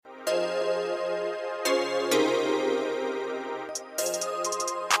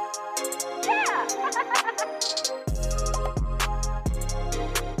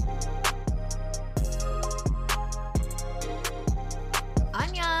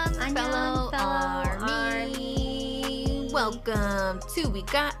fellow army. Welcome to We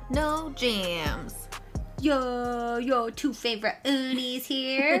Got No Jams. Yo, your two favorite unis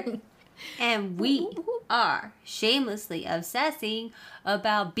here. And we are shamelessly obsessing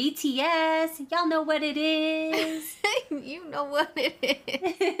about BTS. Y'all know what it is. You know what it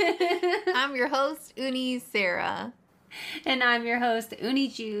is. I'm your host, Uni Sarah. And I'm your host, Uni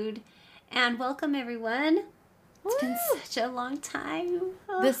Jude. And welcome, everyone. It's been such a long time.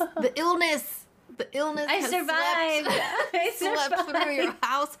 The illness I has survived. I slept through your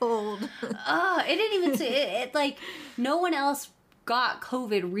household. Oh, it didn't even it like no one else got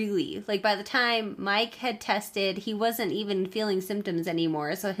COVID really. Like by the time Mike had tested, he wasn't even feeling symptoms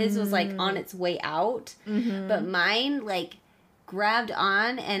anymore. So his was like on its way out. Mm-hmm. But mine like grabbed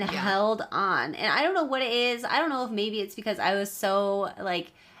on and held on. And I don't know what it is. I don't know if maybe it's because I was so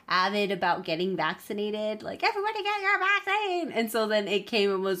like avid about getting vaccinated. Like, everybody get your vaccine. And so then it came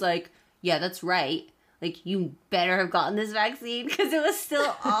and was like, yeah, that's right. Like, you better have gotten this vaccine because it was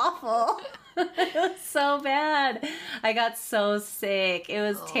still awful. It was so bad. I got so sick. It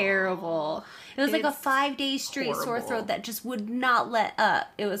was terrible. It was like a 5-day straight sore throat that just would not let up.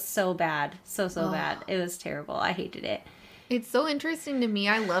 It was so bad. So bad. It was terrible. I hated it. It's so interesting to me.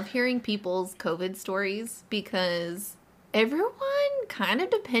 I love hearing people's COVID stories because everyone kind of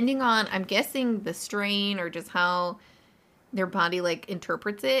depending on, I'm guessing, the strain or just how their body like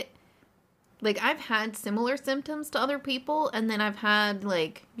interprets it. Like, I've had similar symptoms to other people, and then I've had,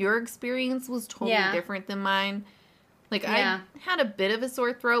 like, your experience was totally different than mine. Like, I had a bit of a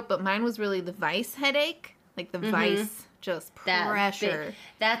sore throat, but mine was really the Vice headache. Like, the Vice just pressure.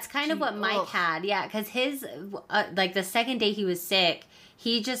 That's kind of what Mike had, because his, like, the second day he was sick,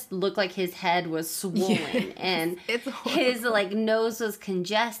 he just looked like his head was swollen, and his, like, nose was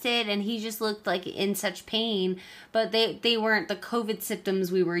congested, and he just looked, like, in such pain, but they weren't the COVID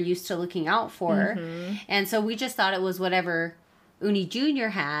symptoms we were used to looking out for, and so we just thought it was whatever Uni Jr.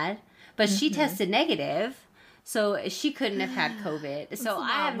 had, but she tested negative, so she couldn't have had COVID, so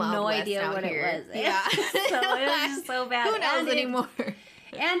I have no idea what it was. Yeah. So it was just so bad. Who knows anymore?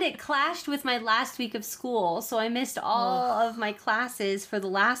 And it clashed with my last week of school, so I missed all of my classes for the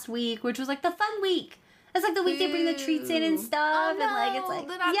last week, which was like the fun week. It's like the week they bring the treats in and stuff, and like it's like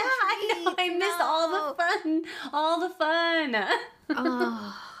I know I missed all the fun.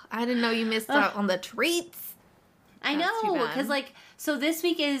 Oh, I didn't know you missed out on the treats. I know, because like, so this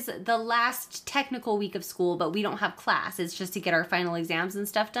week is the last technical week of school, but we don't have class. It's just to get our final exams and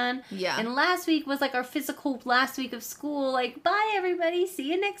stuff done. Yeah. And last week was like our physical last week of school. Like, bye everybody,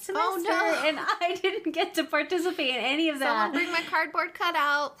 see you next semester. Oh no! And I didn't get to participate in any of that. Someone bring my cardboard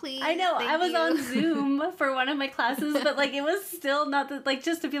cutout, please. I know. I was on Zoom for one of my classes, but like it was still not that, like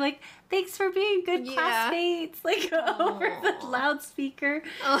just to be like, thanks for being good classmates, like over the loudspeaker.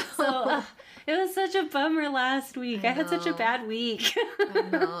 So it was such a bummer last week. I had such a bad week. I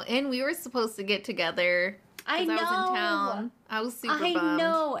know. And we were supposed to get together. I know. I was in town. I was super bummed. I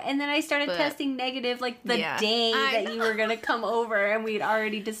know. And then I started testing negative like the day that you were going to come over, and we'd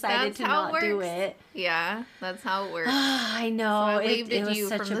already decided to not do it. Yeah, that's how it works. I know. So I waved it at was you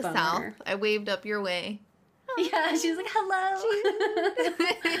such from a the bummer. south. I waved up your way. Yeah, she was like, hello.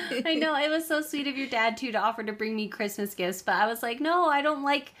 I know. It was so sweet of your dad, too, to offer to bring me Christmas gifts. But I was like, no, I don't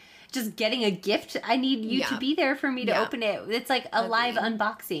like just getting a gift. I need you to be there for me to open it. It's like a live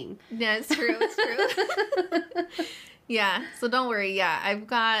unboxing. Yeah, it's true. It's true. Yeah, so don't worry. Yeah, I've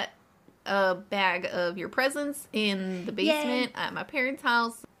got a bag of your presents in the basement at my parents'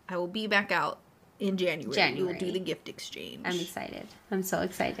 house. I will be back out in January. We will do the gift exchange. I'm excited. I'm so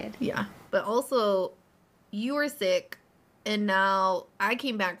excited. Yeah. But also, you were sick, and now I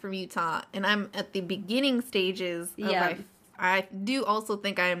came back from Utah, and I'm at the beginning stages of I do also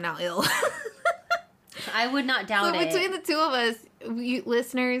think I am now ill. I would not doubt it. So between the two of us, you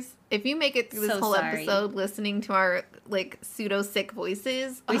listeners, if you make it through this whole episode listening to our like pseudo sick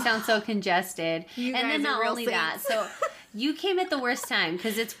voices, we sound so congested. And then not only that, so you came at the worst time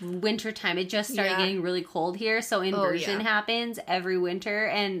because it's winter time. It just started getting really cold here, so inversion happens every winter,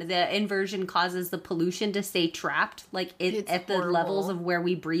 and the inversion causes the pollution to stay trapped like at the levels of where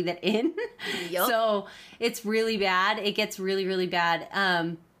we breathe it in. Yep. So it's really bad. It gets really, really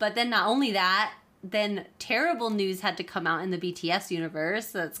bad. But then not only that, then terrible news had to come out in the BTS universe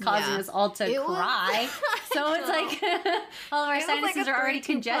that's causing us all to cry. So it's like all of our sinuses are already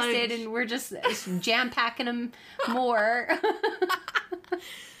congested and we're just jam-packing them more.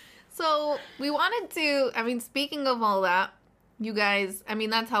 So we wanted to, I mean, speaking of all that, you guys, I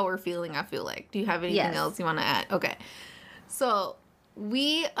mean, that's how we're feeling, I feel like. Do you have anything else you want to add? Okay. So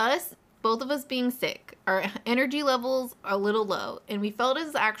us both of us being sick, our energy levels are a little low, and we felt it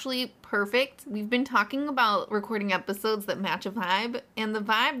was actually perfect. We've been talking about recording episodes that match a vibe, and the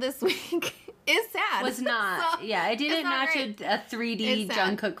vibe this week is sad. Was not. So, yeah, it didn't match a 3D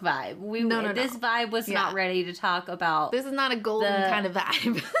Jungkook vibe. No. This vibe was not ready to talk about. This is not a golden kind of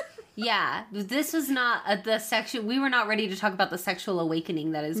vibe. Yeah, this was not the sexual. We were not ready to talk about the sexual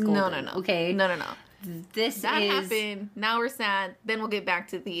awakening that is golden. No. Okay? No. That happened. Now we're sad. Then we'll get back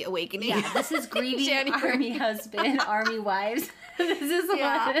to the awakening. Yeah, this is grieving army husband, army wives. This is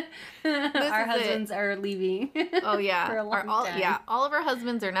what our husbands are leaving. Oh yeah, for a long time. All of our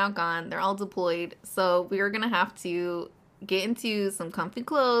husbands are now gone. They're all deployed. So we are gonna have to get into some comfy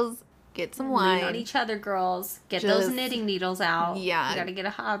clothes, get some wine. Lean on each other, girls. Get those knitting needles out. Yeah, you gotta get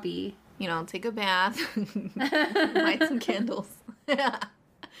a hobby. Take a bath, light some candles.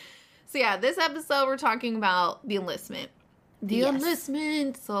 So yeah, this episode we're talking about the enlistment. The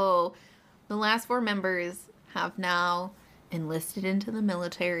enlistment. So the last 4 members have now enlisted into the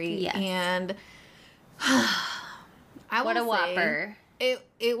military. Yes. And what a whopper.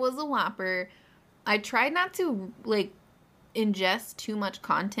 It was a whopper. I tried not to ingest too much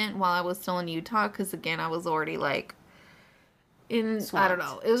content while I was still in Utah because again I was already swamped. I don't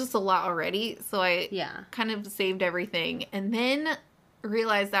know. It was just a lot already. So I kind of saved everything. And then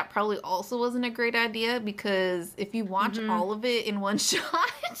realized that probably also wasn't a great idea because if you watch all of it in one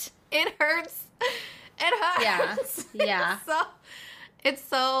shot, it hurts. It hurts. Yeah. It's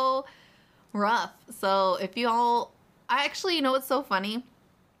so rough. So if you all, I actually, what's so funny?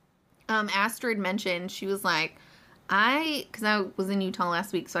 Astrid mentioned, she was like, because I was in Utah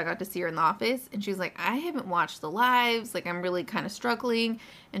last week, so I got to see her in the office, and she was like, I haven't watched the lives, I'm really kind of struggling,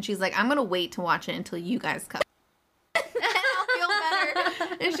 and she's like, I'm going to wait to watch it until you guys come.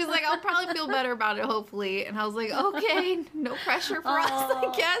 And she's like, I'll probably feel better about it, hopefully. And I was like, okay, no pressure for us,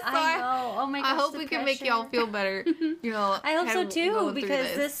 I guess. So I know. Oh my gosh, I hope we can make y'all feel better. I hope so too,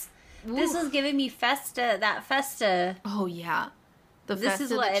 because this was giving me that festa. Oh yeah, the this festa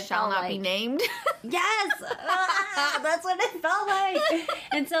is what that shall not be named. Yes, that's what it felt like.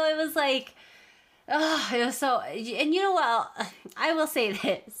 And so it was like, it was so. And you know what? I will say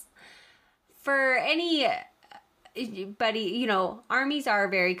this for anybody, armies are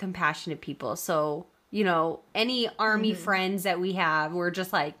very compassionate people. So, any army friends that we have, we're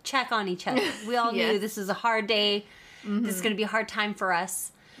just check on each other. We all knew this is a hard day. This is going to be a hard time for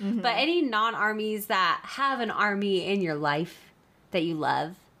us. But any non-armies that have an army in your life that you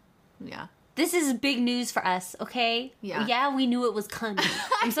love. Yeah. This is big news for us, okay? Yeah. Yeah, we knew it was coming.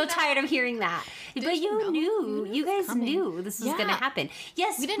 I'm so tired of hearing that. But you knew. You guys knew this was going to happen.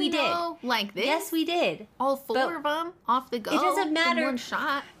 Yes, we did. Know like this. Yes, we did. All 4 of them off the go. It doesn't matter. In one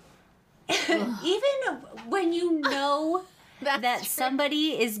shot. Even when you know that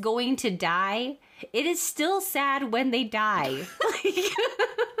somebody is going to die, it is still sad when they die.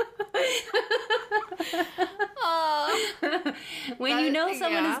 When you know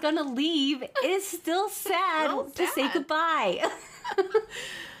someone is going to leave, it is still sad to say goodbye.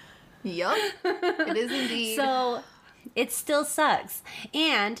 Yup. It is indeed. So it still sucks.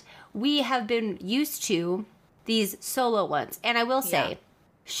 And we have been used to these solo ones. And I will say,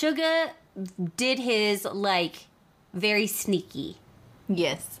 Suga did his very sneaky.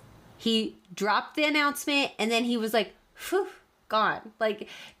 Yes. He dropped the announcement and then he was like, phew, gone.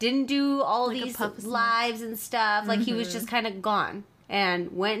 Didn't do all these lives and stuff. He was just kind of gone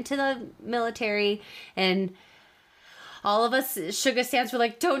and went to the military, and all of us Suga stans were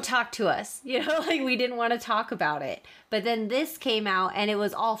like, don't talk to us. We didn't want to talk about it. But then this came out and it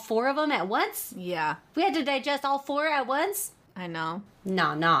was all 4 of them at once. Yeah. We had to digest all 4 at once. I know.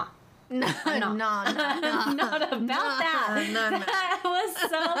 Nah. No. Not about that. No. That was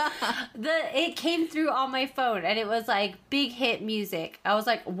so. It came through on my phone, and it was big hit music. I was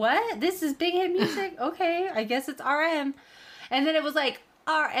like, "What? This is big hit music? Okay, I guess it's RM." And then it was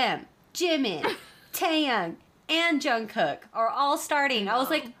RM, Jimin, Taeyang, and Jungkook are all starting. I was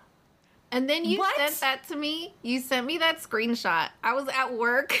like, and then you what? sent that to me. You sent me that screenshot. I was at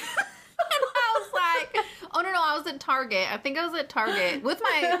work. And I was like, oh no, I was at Target. I think I was at Target with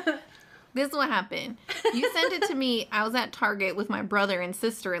my. This is what happened. You sent it to me. I was at Target with my brother and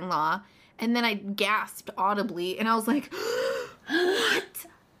sister-in-law, and then I gasped audibly, and I was like, what?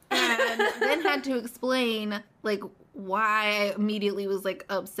 And then had to explain, why I immediately was,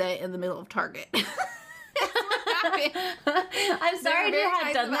 upset in the middle of Target. I'm sorry to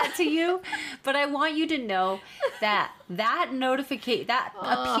have done that to you, but I want you to know that notification, that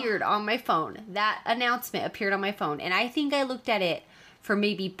appeared on my phone. That announcement appeared on my phone, and I think I looked at it for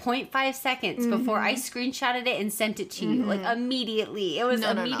maybe 0.5 seconds before I screenshotted it and sent it to you. Like, immediately. It was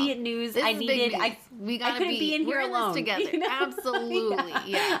immediate news. This I is big needed... news. I couldn't be in here we're alone. In this together. You know? Absolutely.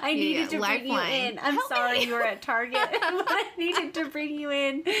 Yeah. I needed to bring you in. I'm sorry you were at Target, but I needed to bring you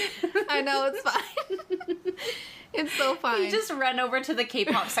in. I know, it's fine. It's so fine. You just run over to the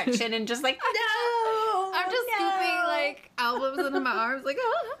K-pop section and just like, no! I'm just scooping, like, albums into my arms, like,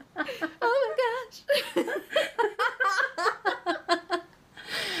 oh my gosh.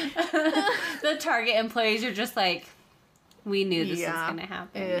 The Target employees are just like, we knew this was going to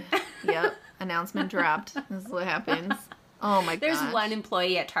happen. Yep. Announcement dropped. This is what happens. Oh my god. There's one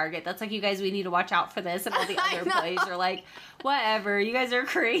employee at Target that's like, you guys, we need to watch out for this. And all the other employees are like, whatever, you guys are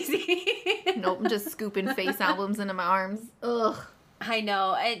crazy. Nope, I'm just scooping face albums into my arms. Ugh. I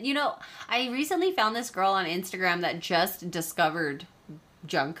know. And, you know, I recently found this girl on Instagram that just discovered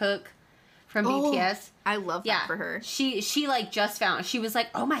Jungkook from BTS. I love that for her. She like just found, she was like,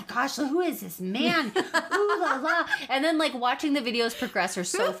 oh my gosh, who is this man? Ooh la la. And then like watching the videos progress are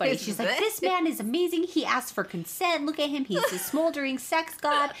so funny. She's like, this man is amazing. He asked for consent. Look at him. He's a smoldering sex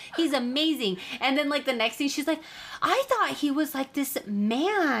god. He's amazing. And then like the next thing she's like, I thought he was like this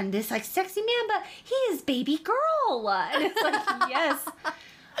man, this like sexy man, but he is baby girl. And it's like, yes.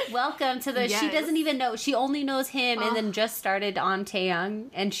 Welcome to the... Yes. She doesn't even know. She only knows him and then just started on Taeyang,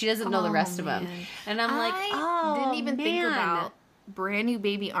 and she doesn't know the rest of them. And I'm like, oh, didn't even think about brand new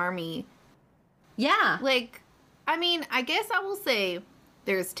baby ARMY. Yeah. Like, I mean, I guess I will say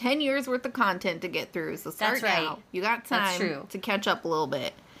there's 10 years worth of content to get through, so start now. You got time to catch up a little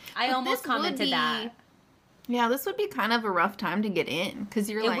bit. I almost commented that. Yeah, this would be kind of a rough time to get in because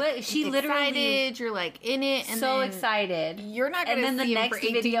you're excited, you're like in it, and so excited. You're not going to see him for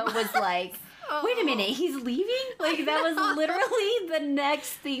 18 next video was like, wait a minute, he's leaving? Like that was literally the next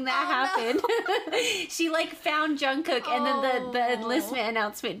thing that happened. No. She like found Jungkook, and then the enlistment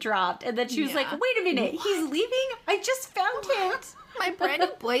announcement dropped, and then she was like, wait a minute, he's leaving? I just found him. My brand new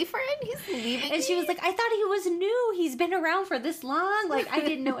boyfriend, he's leaving. And she was like, I thought he was new. He's been around for this long. Like, I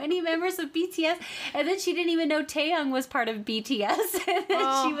didn't know any members of BTS. And then she didn't even know Taeyang was part of BTS. And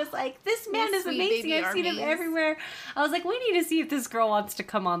then she was like, this man is amazing. I've seen him everywhere. I was like, we need to see if this girl wants to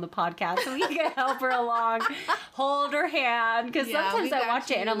come on the podcast so we can help her along. Hold her hand. Because sometimes I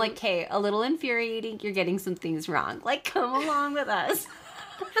watch it and I'm like, okay, a little infuriating. You're getting some things wrong. Like, come along with us.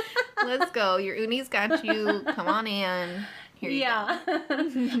 Let's go. Your Uni's got you. Come on in.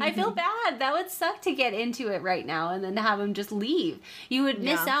 I feel bad. That would suck to get into it right now and then have him just leave. You would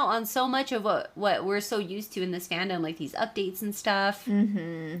miss out on so much of what we're so used to in this fandom, like these updates and stuff.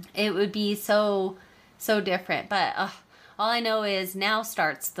 Mm-hmm. It would be so different. But all I know is now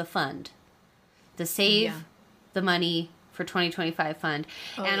starts the fund. The Save the Money for 2025 fund.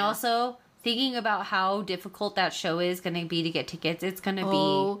 Also thinking about how difficult that show is going to be to get tickets. It's going to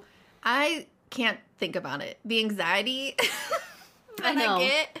be... I can't think about it. The anxiety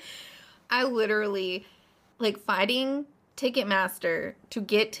I literally like fighting Ticketmaster to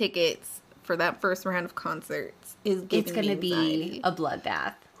get tickets for that first round of concerts is giving It's going to be a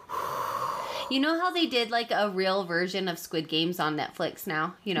bloodbath. You know how they did like a real version of Squid Games on Netflix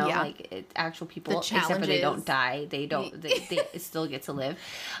now? You know, like it's actual people, except for they don't die. They don't. They still get to live.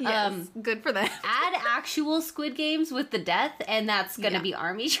 Yes, good for them. Add actual Squid Games with the death, and that's going to be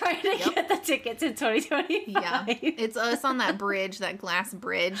ARMY trying to get the tickets in 2025. Yeah, it's us on that bridge, that glass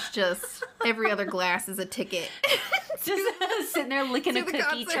bridge. Just every other glass is a ticket. Just sitting there licking a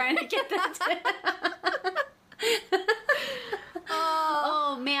cookie, trying to get that.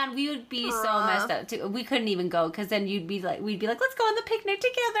 Oh man, we would be so messed up too. We couldn't even go because then we'd be like, let's go on the picnic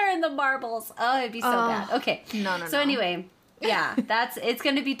together in the marbles. Oh, it'd be so bad. Okay, no. So anyway, it's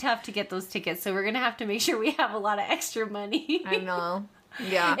going to be tough to get those tickets. So we're going to have to make sure we have a lot of extra money. I know.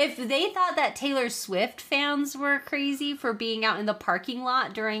 Yeah. If they thought that Taylor Swift fans were crazy for being out in the parking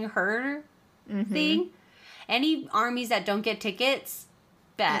lot during her thing, any armies that don't get tickets,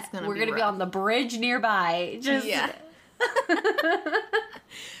 bet we're going to be on the bridge nearby. Just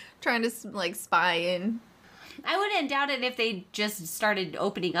trying to like spy in. I wouldn't doubt it if they just started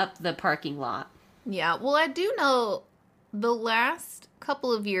opening up the parking lot. Yeah, well, I do know the last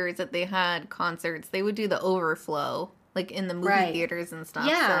couple of years that they had concerts, they would do the overflow, like in the movie theaters and stuff.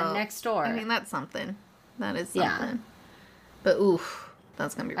 Yeah, so, next door. I mean, that's something. That is something. Yeah. But oof,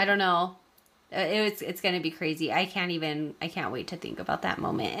 that's gonna be. I don't know. It's gonna be crazy. I can't wait to think about that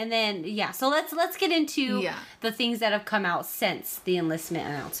moment. And then so let's get into the things that have come out since the enlistment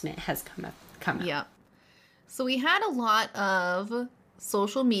announcement has come out. Yeah. So we had a lot of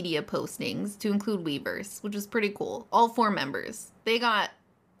social media postings to include Weavers, which is pretty cool. All 4 members. They got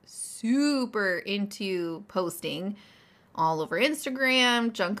super into posting. all over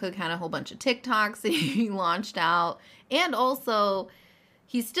Instagram. Jungkook had a whole bunch of TikToks that he launched out. And also,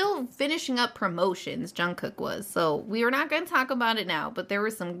 he's still finishing up promotions, Jungkook was. So we are not going to talk about it now, but there were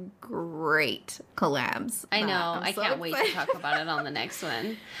some great collabs. I know. I can't wait to talk about it on the next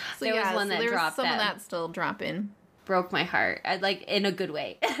one. So there was one that dropped some of that still dropping. Broke my heart. Like in a good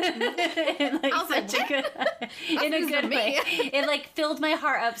way. In like such a good in a good way. It like filled my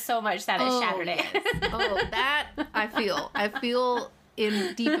heart up so much that it shattered it. Yes. Oh, that I feel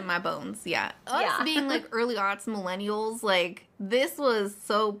deep in my bones. Yeah. Us being like early aughts millennials, like this was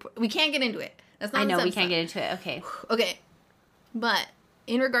so we can't get into it. That's not I know we can't get into it. Okay. But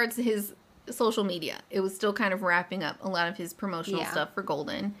in regards to his social media, it was still kind of wrapping up a lot of his promotional stuff for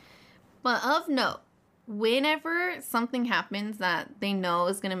Golden. But of note, whenever something happens that they know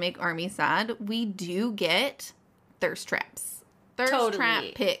is going to make ARMY sad, we do get thirst traps. Thirst trap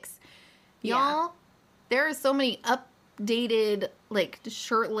pics. Y'all, there are so many updated, like,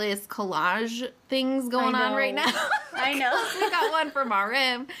 shirtless collage things going on right now. I know. We got one from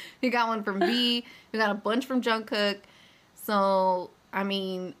RM. We got one from V. We got a bunch from Jungkook. So, I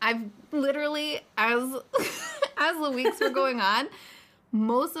mean, I've literally, as the weeks were going on,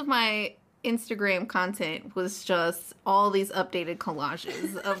 most of my Instagram content was just all these updated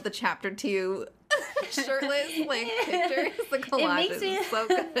collages of the chapter 2 shirtless like pictures. The collages is so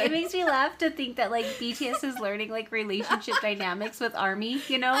good. It makes me laugh to think that like BTS is learning like relationship dynamics with ARMY,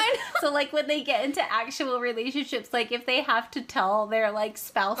 you know? So like when they get into actual relationships, like if they have to tell their like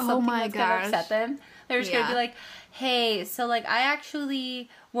spouse something that's gonna upset them, they're just gonna be like, hey, so like I actually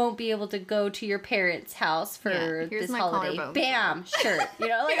won't be able to go to your parents' house for this holiday. Bam, shirt. You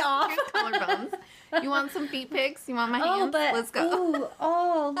know, like off. Collarbones. You want some feet pics? You want my hands? Let's go.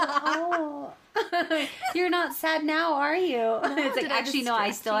 Oh. You're not sad now, are you? It's like, actually, no,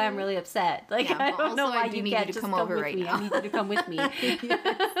 I still am really upset. Like, I don't know why you can't just come over right now. I need you to come with me.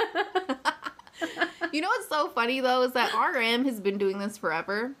 You know what's so funny, though, is that RM has been doing this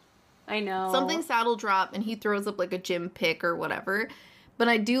forever. I know. Something sad will drop, and he throws up, like, a gym pic or whatever. But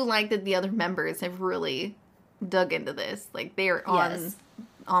I do like that the other members have really dug into this. Like, they're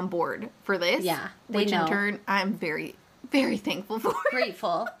on board for this. Yeah, which in turn, I'm very, very thankful for.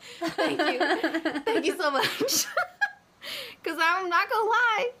 Grateful. Thank you. Thank you so much. Because I'm not going to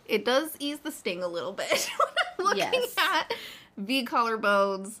lie, it does ease the sting a little bit when I'm looking at V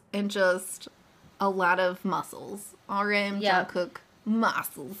collarbones and just a lot of muscles. RM, Jungkook,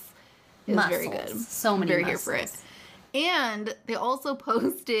 muscles. It was very good. So many very muscles. Here for it. And they also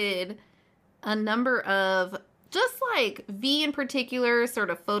posted a number of, just like V in particular, sort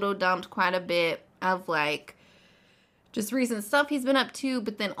of photo dumped quite a bit of like just recent stuff he's been up to,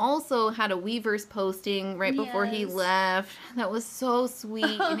 but then also had a Weverse posting right before he left. That was so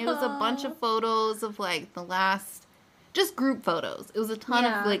sweet. And it was a bunch of photos of like the last, just group photos. It was a ton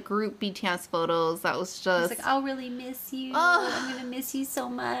of like group BTS photos. That was just. It's like, I'll really miss you. I'm going to miss you so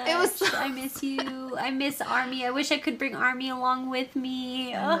much. It was I miss you. I miss ARMY. I wish I could bring ARMY along with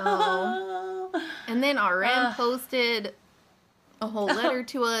me. I know. And then RM posted a whole letter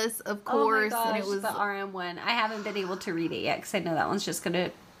to us, of course. Oh my gosh, and it was the RM one. I haven't been able to read it yet because I know that one's just going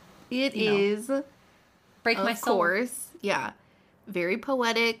to. It is. Break my soul. Of course. Yeah. Very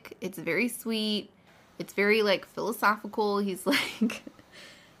poetic. It's very sweet. It's very, like, philosophical. He's like,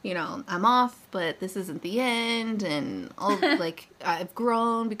 you know, I'm off, but this isn't the end. And, all like, I've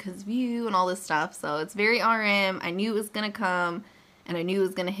grown because of you and all this stuff. So it's very RM. I knew it was going to come. And I knew it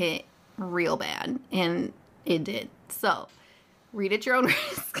was going to hit real bad. And it did. So, read at your own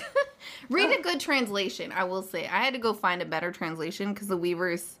risk. Read a good translation, I will say. I had to go find a better translation because the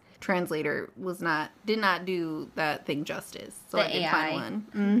Weverse translator did not do that thing justice. So I did find one.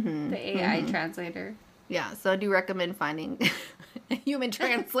 Mm-hmm. The AI translator. Yeah, so I do recommend finding a human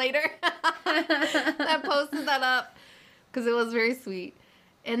translator that posted that up because it was very sweet.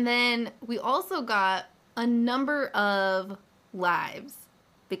 And then we also got a number of lives.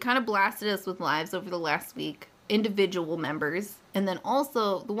 They kind of blasted us with lives over the last week, individual members. And then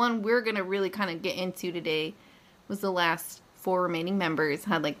also the one we're going to really kind of get into today was the last 4 remaining members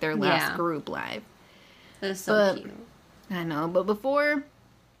had like their last group live. That is so cute. I know, but before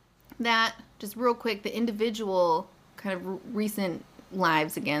that, just real quick, the individual kind of recent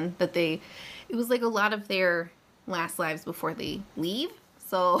lives again it was like a lot of their last lives before they leave.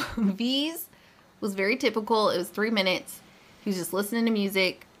 So V's was very typical. It was 3 minutes. He was just listening to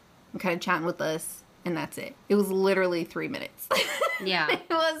music and kind of chatting with us, and that's it. It was literally 3 minutes. Yeah.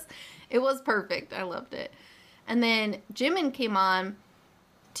 It was perfect. I loved it. And then Jimin came on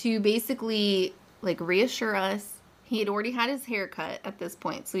to basically like reassure us. He had already had his hair cut at this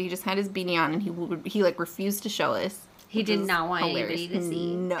point, so he just had his beanie on, and he like refused to show us. He did not want anybody to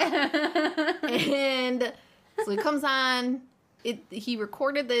see. No. And so he comes on. He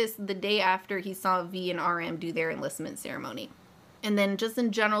recorded this the day after he saw V and RM do their enlistment ceremony. And then just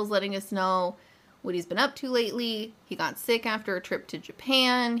in general is letting us know what he's been up to lately. He got sick after a trip to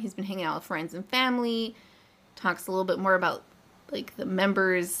Japan. He's been hanging out with friends and family. Talks a little bit more about like the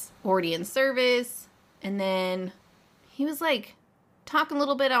members already in service. And then he was like talking a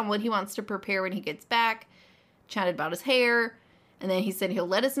little bit on what he wants to prepare when he gets back. Chatted about his hair. And then he said he'll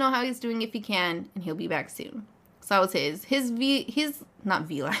let us know how he's doing if he can. And he'll be back soon. So that was not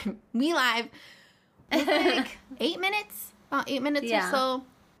V Live. V Live was like 8 minutes. About 8 minutes or so.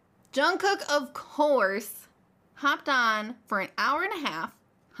 Jungkook, of course, hopped on for an hour and a half.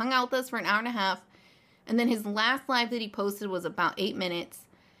 Hung out with us for an hour and a half. And then his last live that he posted was about 8 minutes.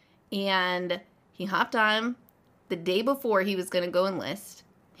 And he hopped on the day before he was going to go enlist.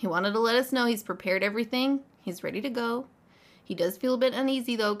 He wanted to let us know he's prepared everything. He's ready to go. He does feel a bit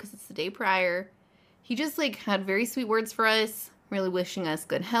uneasy, though, because it's the day prior. He just, like, had very sweet words for us, really wishing us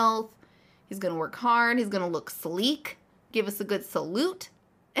good health. He's going to work hard. He's going to look sleek, give us a good salute.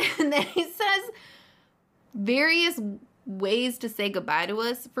 And then he says various ways to say goodbye to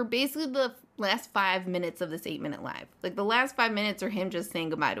us for basically the last 5 minutes of this 8-minute live. Like, the last 5 minutes are him just saying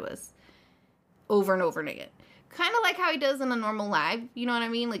goodbye to us over and over and again. Kind of like how he does in a normal live, you know what I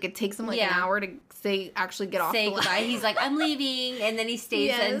mean? Like, it takes him like an hour to actually get off the live. Goodbye. He's like, I'm leaving, and then he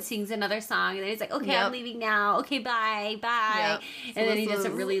stays and sings another song, and then he's like, okay, I'm leaving now. Okay, bye. Yep. And then he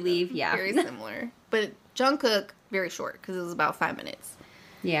doesn't really leave. Yeah. Very similar. But Jungkook, very short, because it was about 5 minutes.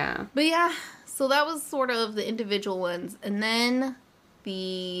 Yeah. But yeah, so that was sort of the individual ones. And then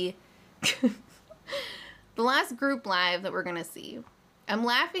the the last group live that we're going to see. I'm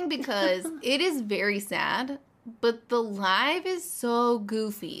laughing because it is very sad, but the live is so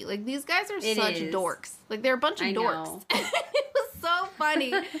goofy. Like, these guys are such dorks. Like, they're a bunch of dorks. It was so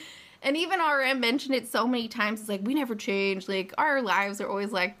funny. And even RM mentioned it so many times. It's like, we never change. Like, our lives are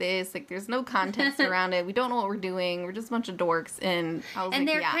always like this. Like, there's no context around it. We don't know what we're doing. We're just a bunch of dorks. And I was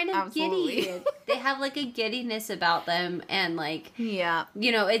they're kind of giddy. They have, like, a giddiness about them. And, like, you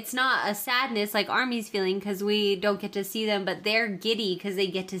know, it's not a sadness like Army's feeling because we don't get to see them. But they're giddy because they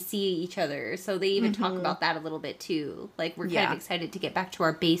get to see each other. So they even talk about that a little bit, too. Like, we're kind of excited to get back to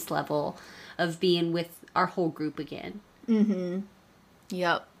our base level of being with our whole group again.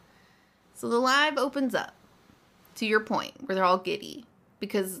 Yep. So the live opens up, to your point, where they're all giddy.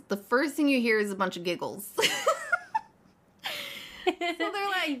 Because the first thing you hear is a bunch of giggles. So they're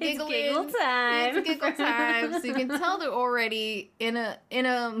like giggling. It's giggle time. It's giggle time. So you can tell they're already in a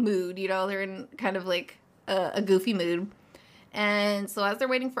mood, you know. They're in kind of like a goofy mood. And so as they're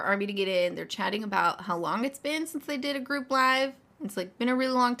waiting for Army to get in, they're chatting about how long it's been since they did a group live. It's like been a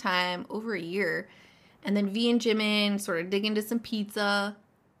really long time, over a year. And then V and Jimin sort of dig into some pizza.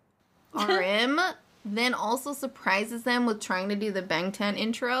 RM then also surprises them with trying to do the Bangtan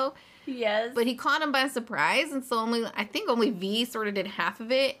intro. Yes. But he caught him by surprise, and so I think only V sort of did half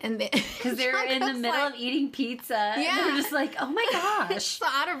of it. And because they were in the middle of eating pizza. Yeah. They were just like, oh my gosh. So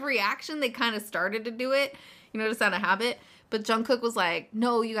out of reaction, they kind of started to do it, you know, just out of habit. But Jungkook was like,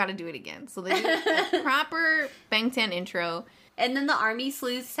 no, you got to do it again. So they did a proper Bangtan intro. And then the Army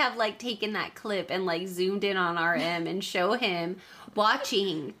sleuths have, like, taken that clip and, like, zoomed in on RM and show him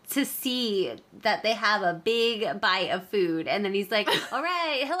watching to see that they have a big bite of food. And then he's like, all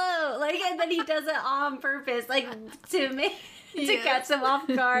right, hello. Like, and then he does it on purpose, like, to catch them off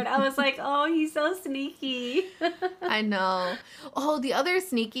guard. I was like, oh, he's so sneaky. I know. Oh, the other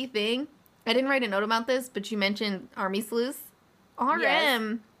sneaky thing, I didn't write a note about this, but you mentioned Army sleuths. RM.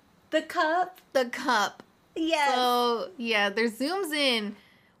 Yes. The cup. Yes. So, yeah, there zooms in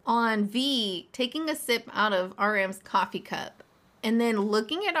on V taking a sip out of RM's coffee cup and then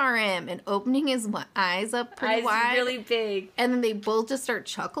looking at RM and opening his eyes up pretty wide. Really big. And then they both just start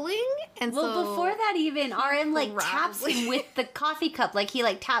chuckling. And before that even, RM, like, taps him with the coffee cup. Like, he,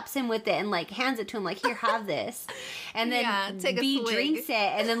 like, taps him with it and, like, hands it to him, like, here, have this. And then V drinks it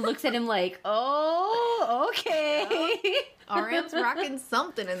and then looks at him like, oh, okay. Yeah. RM's rocking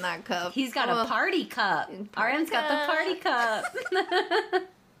something in that cup. He's got a party cup. RM's got the party cup.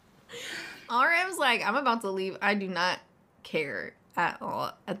 RM's like, I'm about to leave. I do not care at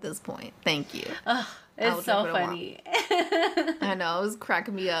all at this point. Thank you. It's so funny. I know. It was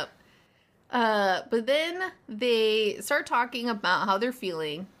cracking me up. But then they start talking about how they're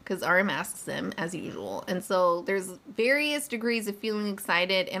feeling because RM asks them as usual. And so there's various degrees of feeling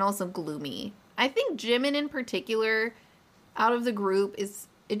excited and also gloomy. I think Jimin in particular, out of the group,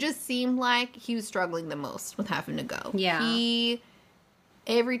 it just seemed like he was struggling the most with having to go. Yeah.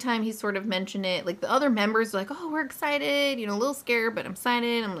 every time he sort of mentioned it, like, the other members were like, oh, we're excited, you know, a little scared, but I'm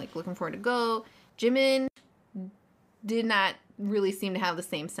excited. I'm, like, looking forward to go. Jimin did not really seem to have the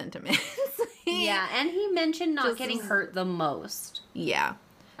same sentiments. Yeah, and he mentioned not getting hurt the most. Yeah.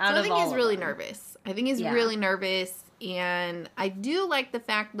 So I think he's really nervous. I think he's really nervous, and I do like the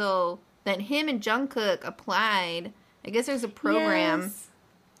fact, though, that him and Jungkook applied. I guess there's a program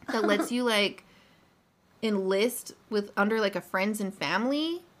that lets you, like, enlist with under, like, a friends and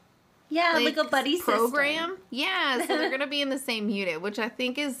family. Yeah, like a buddy program. System. Yeah, so they're going to be in the same unit, which I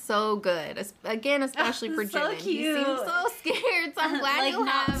think is so good. Again, especially for Jimin. Cute. He seems so scared, so I'm glad like you'll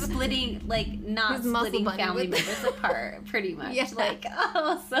not have splitting family members apart, pretty much. Yeah. Like,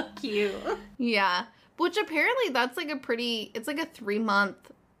 oh, so cute. Yeah, which apparently that's like it's like a 3-month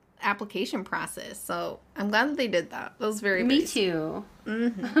application process. So I'm glad that they did that. That was very Me nice. too.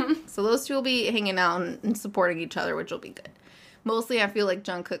 Mm-hmm. So those two will be hanging out and supporting each other, which will be good. Mostly, I feel like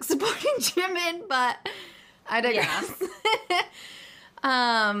Jungkook supporting Jimin, but I digress.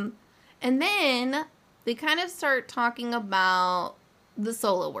 Yeah. And then they kind of start talking about the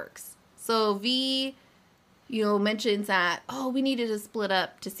solo works. So V, mentions that, we needed to split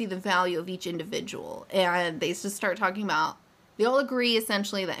up to see the value of each individual. And they just start talking about, they all agree,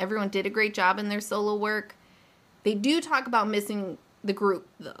 essentially, that everyone did a great job in their solo work. They do talk about missing the group,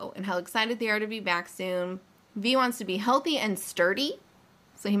 though, and how excited they are to be back soon. V wants to be healthy and sturdy.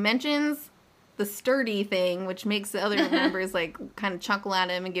 So he mentions the sturdy thing, which makes the other members, like, kind of chuckle at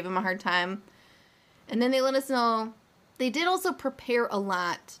him and give him a hard time. And then they let us know they did also prepare a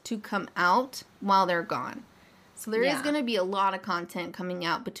lot to come out while they're gone. So there is going to be a lot of content coming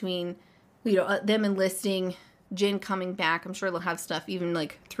out between, them enlisting, Jin coming back. I'm sure they'll have stuff even,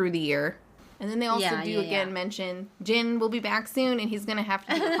 like, through the year. And then they also mention Jin will be back soon, and he's going to have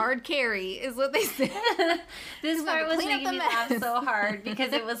to do a hard carry, is what they said. This part was making me laugh so hard,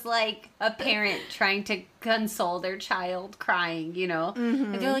 because it was like a parent trying to console their child crying,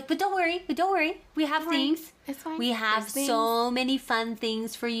 Mm-hmm. And they're like, but don't worry, we have things. It's fine. We have so many fun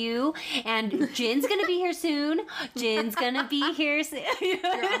things for you, and Jin's going to be here soon. Jin's going to be here soon. Your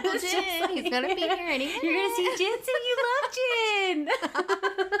Uncle Jin, he's going to be here any minute. You're going to see Jin, so you love Jin.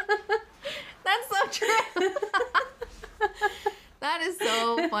 That's so true. That is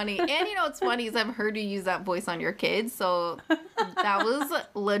so funny. And what's funny is I've heard you use that voice on your kids, so that was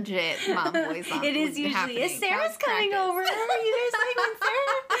legit mom voice on. It is usually. Is Sarah's coming over? Are you guys leaving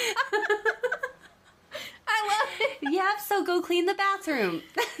Sarah? I love it. Yeah, so go clean the bathroom.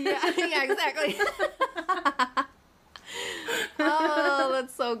 Yeah, exactly. Oh,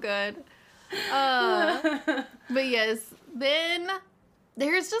 that's so good. But yes, then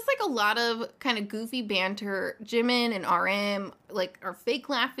there's just, like, a lot of kind of goofy banter. Jimin and RM, like, are fake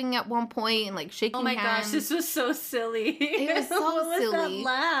laughing at one point and, like, shaking hands. Oh my gosh, this was so silly. It was so what silly. Was that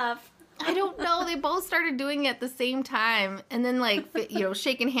laugh? I don't know. They both started doing it at the same time. And then, like,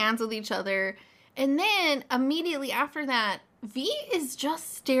 shaking hands with each other. And then, immediately after that, V is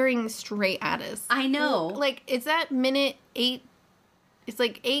just staring straight at us. I know. Like, it's at minute 8. It's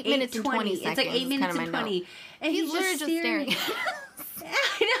like 8 minutes and 20 seconds. It's like 8 minutes and 20. And he's literally just staring.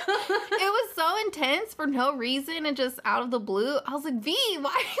 I know. It was so intense for no reason and just out of the blue. I was like, V, why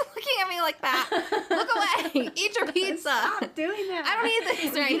are you looking at me like that? Look away. Eat your pizza. Stop doing that. I don't need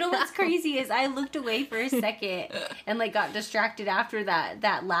this right now. What's crazy is I looked away for a second and, like, got distracted after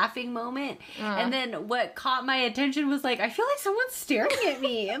that laughing moment. And then what caught my attention was, like, I feel like someone's staring at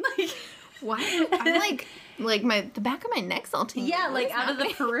me. I'm like, why? I'm like the back of my neck's all tingled. Yeah, like, out of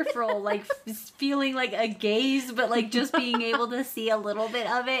the peripheral, like, feeling like a gaze, but, like, just being able to see a little bit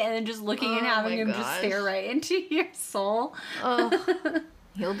of it, and then just looking and having him just stare right into your soul. Oh,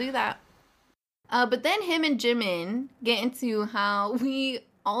 he'll do that. But then him and Jimin get into how we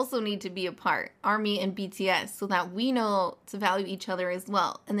also need to be apart, ARMY and BTS, so that we know to value each other as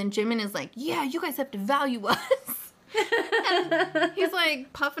well. And then Jimin is like, yeah, you guys have to value us. And he's,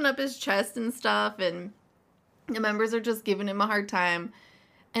 like, puffing up his chest and stuff, and the members are just giving him a hard time.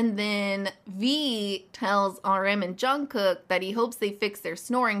 And then V tells RM and Jungkook that he hopes they fix their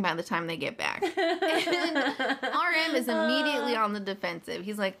snoring by the time they get back. And RM is immediately on the defensive.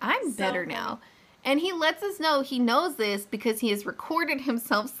 He's like, I'm better now. And he lets us know he knows this because he has recorded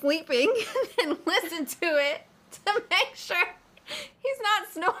himself sleeping and listened to it to make sure he's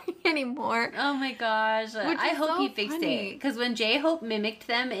not snoring anymore. Oh my gosh. I hope he fixed it. Because when J-Hope mimicked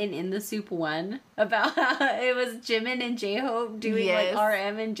them in The Soup 1 about how it was Jimin and J-Hope doing like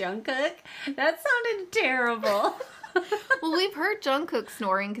RM and Jungkook, that sounded terrible. Well, we've heard Jungkook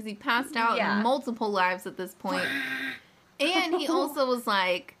snoring because he passed out in multiple lives at this point. And he also was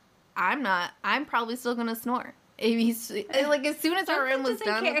like, I'm probably still going to snore. He's like, as soon as RM was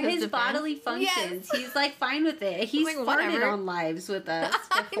done with his defense, bodily functions, he's like fine with it. He's like, farted whatever. on lives with us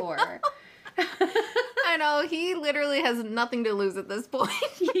before. I know, he literally has nothing to lose at this point.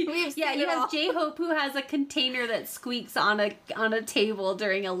 You have J-Hope who has a container that squeaks on a table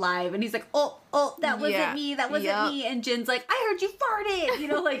during a live, and he's like, oh, that wasn't me, me, and Jin's like, I heard you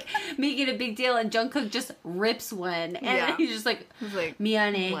farted, like making a big deal, and Jungkook just rips one, and he's just like,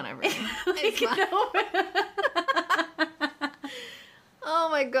 미안해. Whatever. Oh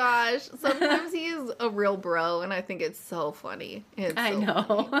my gosh. Sometimes he is a real bro, and I think it's so funny. I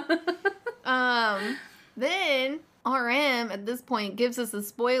know. Funny. Then RM at this point gives us a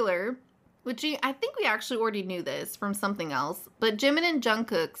spoiler, which I think we actually already knew this from something else, but Jimin and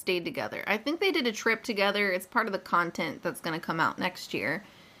Jungkook stayed together. I think they did a trip together. It's part of the content that's going to come out next year.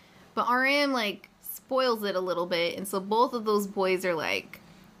 But RM, like, spoils it a little bit, and so both of those boys are like,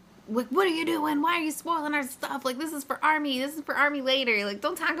 what are you doing? Why are you spoiling our stuff? Like, this is for Army. This is for Army later. Like,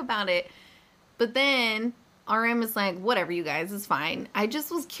 don't talk about it. But then RM is like, whatever, you guys, it's fine. I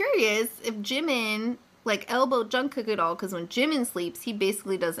just was curious if Jimin, like, elbowed Jungkook at all, because when Jimin sleeps, he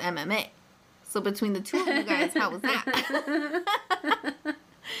basically does MMA. So between the two of you guys, how was that?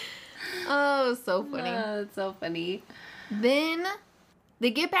 Oh, so funny. Oh, it's so funny. Then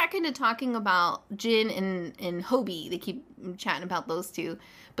they get back into talking about Jin and Hobie. They keep chatting about those two.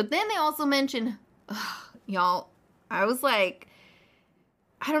 But then they also mention, y'all, I was like,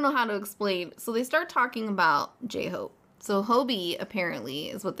 I don't know how to explain. So they start talking about J-Hope. So Hobie, apparently,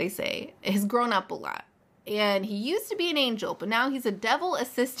 is what they say, has grown up a lot. And he used to be an angel, but now he's a devil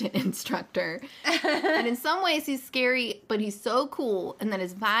assistant instructor. And in some ways he's scary, but he's so cool. And that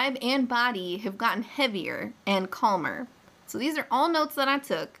his vibe and body have gotten heavier and calmer. So these are all notes that I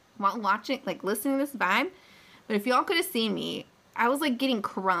took while watching, like listening to this vibe. But if y'all could have seen me, I was like getting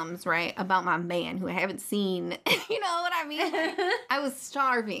crumbs, right, about my man who I haven't seen. You know what I mean? I was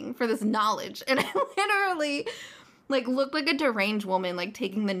starving for this knowledge. And I literally like looked like a deranged woman, like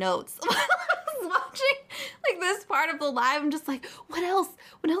taking the notes. Watching like this part of the live, I'm just like, what else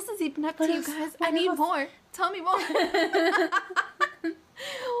has he been up to, you guys? I need more. Tell me more.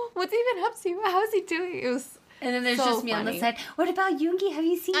 What's he been up to? How is he doing? It was and then there's so just me funny. on the side. What about Yoongi? Have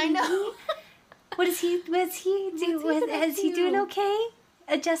you seen I know. Yoongi? What's he doing? Is he doing okay?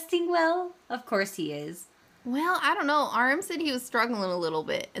 Adjusting well? Of course he is. Well, I don't know. RM said he was struggling a little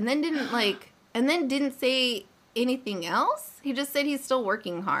bit, and then didn't say anything else. He just said he's still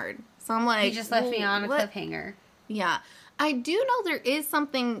working hard. So I'm like, he just left me on a cliffhanger. Yeah. I do know there is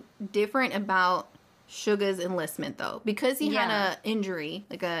something different about Suga's enlistment, though. Because he had an injury,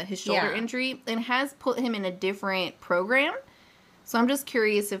 like his shoulder injury, and has put him in a different program. So I'm just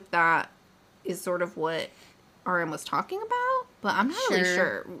curious if that is sort of what RM was talking about. But I'm not really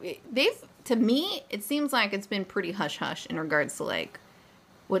sure. To me, it seems like it's been pretty hush-hush in regards to, like,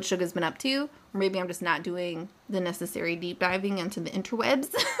 what Suga's been up to. Or maybe I'm just not doing the necessary deep diving into the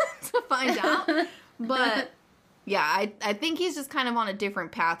interwebs to find out. But yeah, I think he's just kind of on a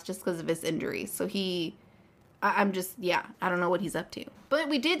different path just because of his injury. So I don't know what he's up to. But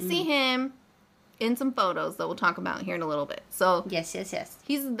we did see him in some photos that we'll talk about here in a little bit. So yes.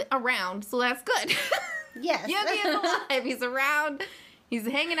 He's around, so that's good. Yes. Yeah, he is alive. He's around. He's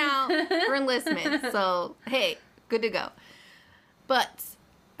hanging out for enlistment. So, hey, good to go. But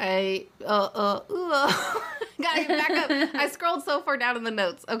I gotta get back up. I scrolled so far down in the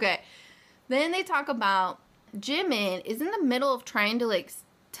notes. Okay. Then they talk about Jimin is in the middle of trying to, like,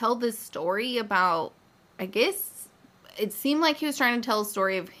 tell this story about, I guess, it seemed like he was trying to tell a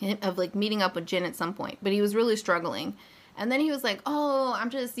story of him, of, like, meeting up with Jin at some point, but he was really struggling. And then he was like, oh, I'm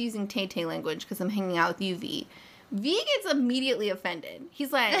just using Tay-Tay language because I'm hanging out with you, V. V gets immediately offended.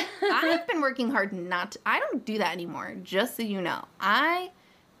 He's like, I've been working hard I don't do that anymore, just so you know.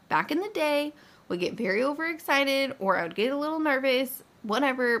 Back in the day, would get very overexcited, or I would get a little nervous,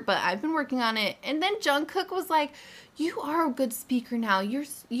 whatever, but I've been working on it. And then Jungkook was like, you are a good speaker now.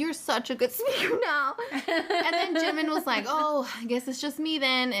 You're such a good speaker now. And then Jimin was like, oh, I guess it's just me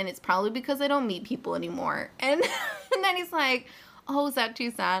then, and it's probably because I don't meet people anymore. And then he's like, oh, is that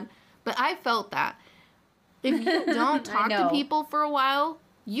too sad? But I felt that. If you don't talk to people for a while,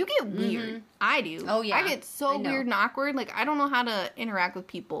 you get weird. Mm-hmm. I do. Oh, yeah. I get so weird and awkward. Like, I don't know how to interact with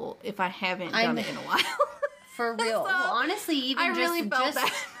people if I haven't done it in a while. For real. So, well, honestly, even I really felt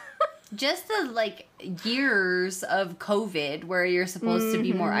that. Just the, like, years of COVID where you're supposed to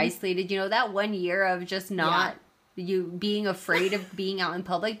be more isolated. You know, that 1 year of just not you being afraid of being out in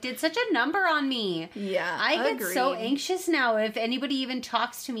public did such a number on me. Yeah, I get so anxious now if anybody even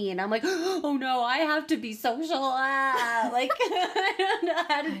talks to me and I'm like, oh no, I have to be social. Like, I don't know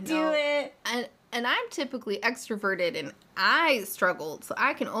how to do it. And I'm typically extroverted, and I struggled, so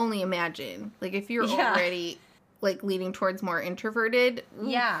I can only imagine. Like, if you're already, like, leaning towards more introverted.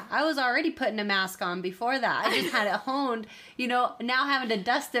 Yeah, I was already putting a mask on before that. I just had it honed. You know, now having to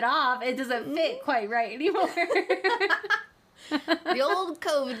dust it off, it doesn't fit quite right anymore. The old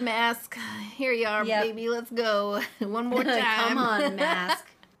COVID mask. Here you are, baby. Let's go. One more time. Come on, mask.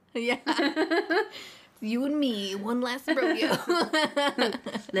 Yeah. You and me, one last rodeo.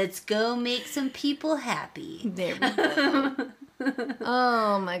 Let's go make some people happy. There we go.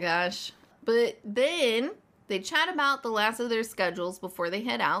 Oh my gosh. But then they chat about the last of their schedules before they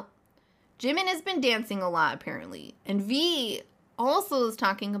head out. Jimin has been dancing a lot, apparently. And V also is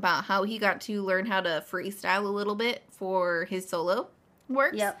talking about how he got to learn how to freestyle a little bit for his solo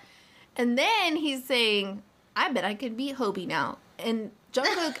works. Yep. And then he's saying, I bet I could beat Hobie now. And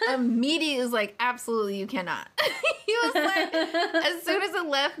Jungkook immediately is like, absolutely you cannot. He was like, as soon as it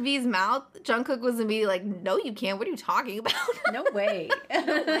left V's mouth, Jungkook was immediately like, no you can't. What are you talking about? No way.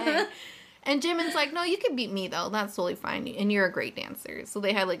 No way. And Jimin's like, no, you can beat me though. That's totally fine. And you're a great dancer. So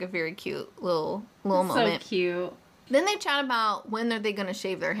they had like a very cute little moment. So cute. Then they chat about when are they going to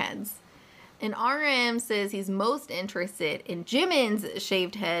shave their heads. And RM says he's most interested in Jimin's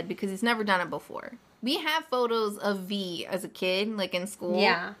shaved head because he's never done it before. We have photos of V as a kid, like in school.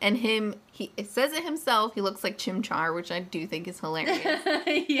 Yeah. And it says it himself, he looks like Chimchar, which I do think is hilarious.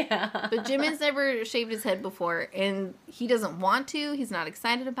 Yeah. But Jimin's never shaved his head before, and he doesn't want to. He's not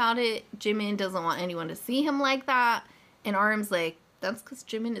excited about it. Jimin doesn't want anyone to see him like that. And RM's like, that's because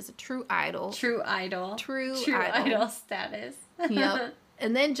Jimin is a true idol. True idol. True idol status. Yep.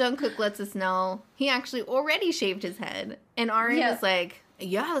 And then Jungkook lets us know he actually already shaved his head. And RM is like,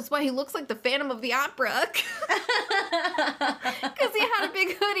 yeah, that's why he looks like the Phantom of the Opera. Because he had a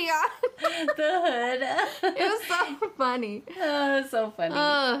big hoodie on. The hood. It was so funny. Oh, it was so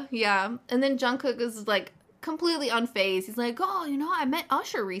funny. Yeah. And then Jungkook is like completely unfazed. He's like, oh, you know, I met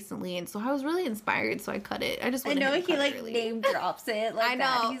Usher recently, and so I was really inspired, so I cut it. I just I know he like name drops it like I know.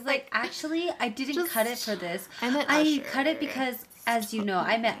 that. He's like, actually, I didn't cut it for this. I cut it because, as you know,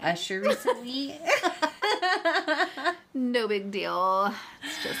 I met Usher recently. No big deal.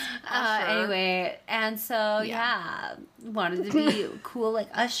 It's just Usher. Anyway, and so wanted to be cool like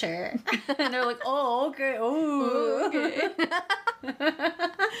Usher. And they're like, oh, okay, oh, okay.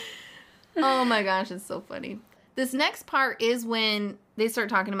 Oh my gosh, it's so funny. This next part is when they start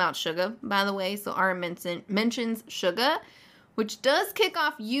talking about Suga, by the way. So RM mentions Suga, which does kick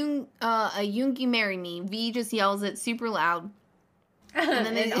off a Yoongi Marry Me. V just yells it super loud.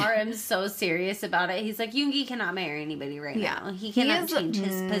 And then RM's so serious about it. He's like, Yoongi cannot marry anybody right now. He cannot change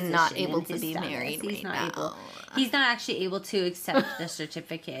his position. Not able to his be status. married He's right not now. able. He's not actually able to accept the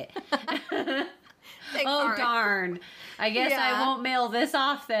certificate. Thanks, oh, RM. darn. I guess I won't mail this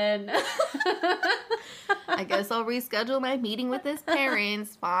off then. I guess I'll reschedule my meeting with his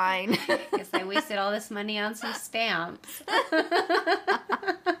parents. Fine. Guess I wasted all this money on some stamps.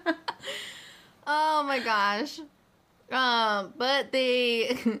 Oh my gosh. But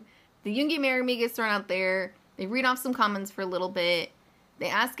the Yoongi Marry Me gets thrown out there. They read off some comments for a little bit. They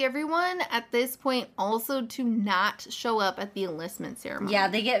ask everyone at this point also to not show up at the enlistment ceremony. Yeah,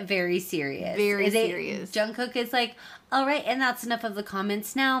 they get very serious. Very serious. Jungkook is like, all right, and that's enough of the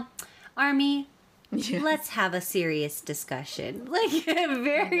comments. Now, Army, let's have a serious discussion. Like,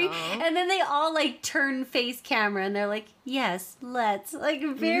 very... And then they all, like, turn face camera, and they're like, yes, let's. Like,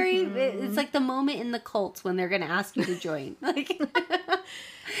 very... It's like the moment in the cults when they're going to ask you to join. Like...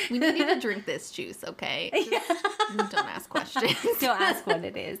 We need you to drink this juice, okay? Don't ask questions. Don't ask what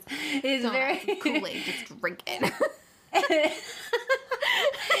it is. It's Don't very ask Kool-Aid, just drink it.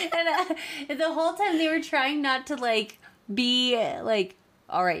 And the whole time they were trying not to like be like,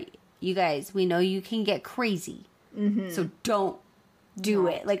 all right, you guys, we know you can get crazy, so don't do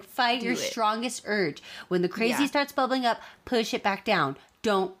it. Like, fight your strongest urge. When the crazy starts bubbling up, push it back down.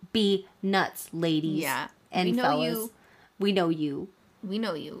 Don't be nuts, ladies. Yeah, and we know fellas. you. We know you. We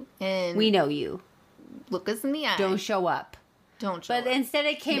know you. And we know you. Look us in the eye. Don't show up. Don't show up. But instead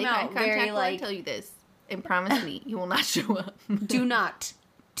it came out very like... I tell you this. And promise me you will not show up. Do not.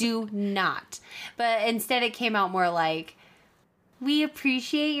 Do not. But instead it came out more like, we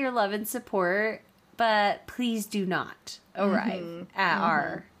appreciate your love and support, but please do not arrive at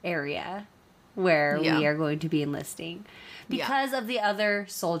our area where we are going to be enlisting. Because of the other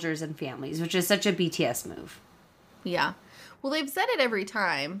soldiers and families, which is such a BTS move. Yeah. Well, they've said it every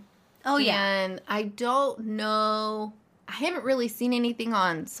time. Oh, yeah. And I don't know. I haven't really seen anything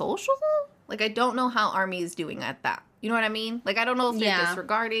on social. Like, I don't know how Army is doing at that. You know what I mean? Like, I don't know if they're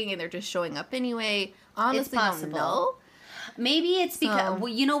disregarding and they're just showing up anyway. Honestly, I don't know. Maybe it's because,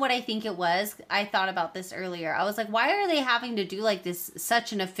 well, you know what I think it was? I thought about this earlier. I was like, why are they having to do like this,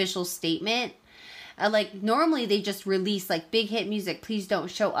 such an official statement? Like normally they just release like big hit music, please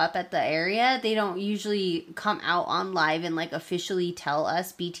don't show up at the area. They don't usually come out on live and like officially tell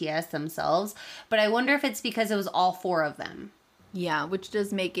us, BTS themselves. But I wonder if it's because it was all 4 of them. Yeah, which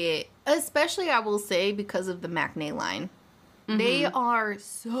does make it, especially I will say because of the Maknae line. Mm-hmm. They are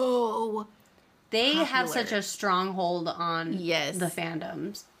so They popular. have such a stronghold on the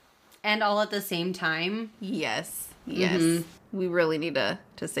fandoms. And all at the same time. Yes. Mm-hmm. We really need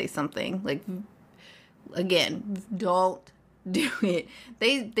to say something. Like, again, don't do it.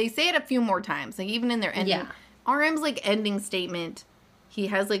 They say it a few more times. Like, even in their ending. Yeah. RM's, like, ending statement, he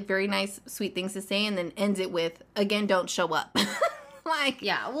has, like, very nice, sweet things to say and then ends it with, again, don't show up. Like,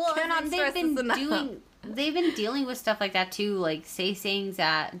 yeah, well, they've been dealing with stuff like that, too. Like, sayings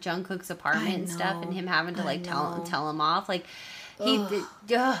at Jungkook's apartment and stuff and him having to, like, tell him off. Like, let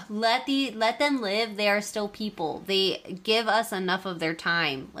them live. They are still people. They give us enough of their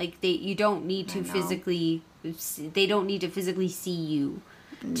time. Like you don't need to physically. They don't need to physically see you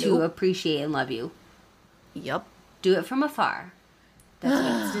to appreciate and love you. Yep. Do it from afar. That's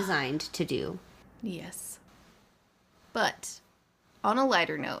what it's designed to do. Yes. But on a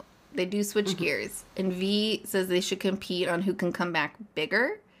lighter note, they do switch gears, and V says they should compete on who can come back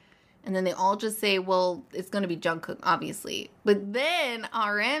bigger. And then they all just say, well, it's going to be Jungkook, obviously. But then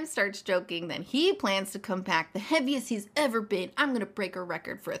RM starts joking that he plans to come back the heaviest he's ever been. I'm going to break a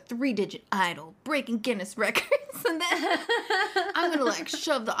record for a 3-digit idol, breaking Guinness records. And then I'm going to, like,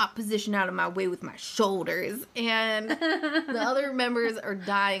 shove the opposition out of my way with my shoulders. And the other members are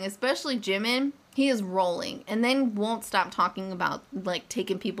dying, especially Jimin. He is rolling and then won't stop talking about, like,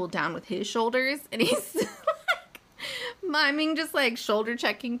 taking people down with his shoulders. And he's miming, just like shoulder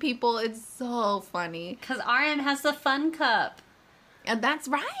checking people. It's so funny. Because RM has the fun cup. And that's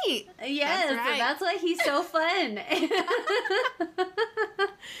right. Yes, that's right. That's why he's so fun.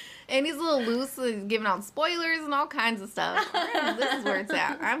 And he's a little loose, he's giving out spoilers and all kinds of stuff. This is where it's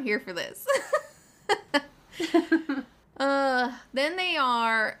at. I'm here for this. Then they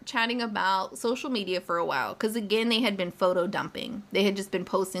are chatting about social media for a while. Because, again, they had been photo dumping. They had just been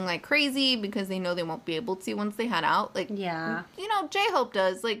posting like crazy because they know they won't be able to once they head out. Like, yeah. You know, J-Hope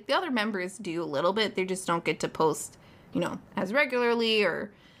does. Like, the other members do a little bit. They just don't get to post, you know, as regularly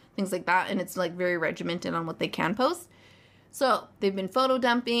or things like that. And it's, like, very regimented on what they can post. So, they've been photo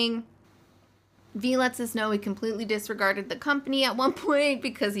dumping. V lets us know he completely disregarded the company at one point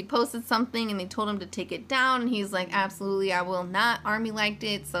because he posted something and they told him to take it down. And he's like, absolutely, I will not. Army liked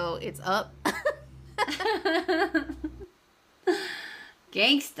it, so it's up.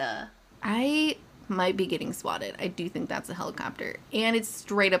 Gangsta. I might be getting swatted. I do think that's a helicopter. And it's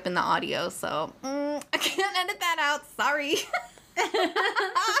straight up in the audio, so I can't edit that out. Sorry.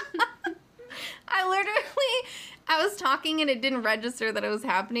 I was talking and it didn't register that it was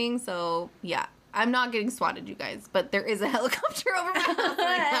happening, so yeah. I'm not getting swatted, you guys, but there is a helicopter over my house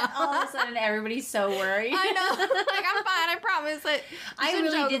right now. All of a sudden, everybody's so worried. I know. Like, I'm fine, I promise. I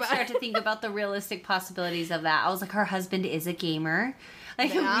really did start to think about the realistic possibilities of that. I was like, her husband is a gamer.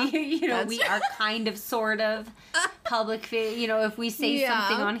 Like, yeah, we are kind of, sort of public, if we say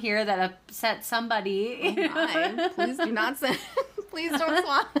something on here that upsets somebody. Oh my. Please do not send. Please don't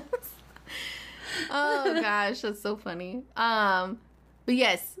swat us. Oh, gosh, that's so funny. But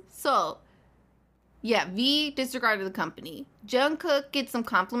yes, so... yeah, V disregarded the company. Jungkook gets some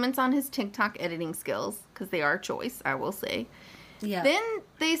compliments on his TikTok editing skills, because they are a choice, I will say. Yeah. Then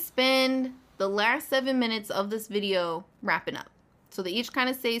they spend the last 7 minutes of this video wrapping up. So they each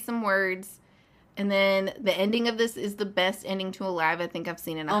kind of say some words, and then the ending of this is the best ending to a live I think I've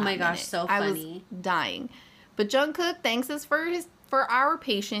seen in a hot minute. Oh my gosh, so funny. I was dying. But Jungkook thanks us for our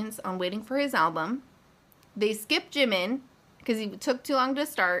patience on waiting for his album. They skip Jimin, because he took too long to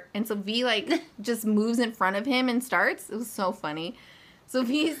start. And so V, like, just moves in front of him and starts. It was so funny. So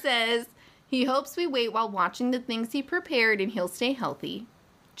V says he hopes we wait while watching the things he prepared and he'll stay healthy.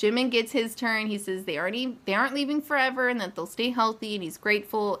 Jimin gets his turn. He says they aren't leaving forever and that they'll stay healthy. And he's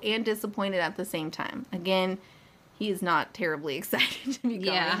grateful and disappointed at the same time. Again, he is not terribly excited to be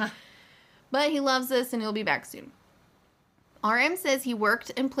going. Yeah. But he loves us and he'll be back soon. RM says he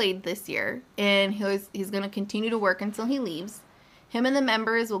worked and played this year, and he's going to continue to work until he leaves. Him and the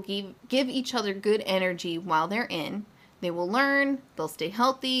members will give each other good energy while they're in. They will learn, they'll stay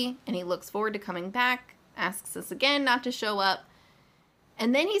healthy, and he looks forward to coming back, asks us again not to show up.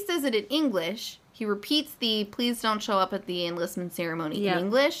 And then he says it in English. He repeats the please don't show up at the enlistment ceremony in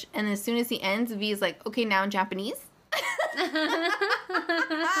English, and as soon as he ends, V is like, okay, now in Japanese.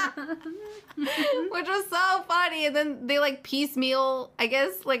 Which was so funny. And then they like piecemeal, I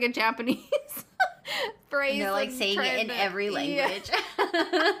guess, like a Japanese phrase. And they're like saying it in every language.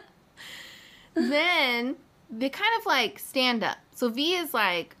 Yeah. Then they kind of like stand up. So V is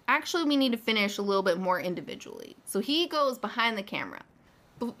like, actually, we need to finish a little bit more individually. So he goes behind the camera.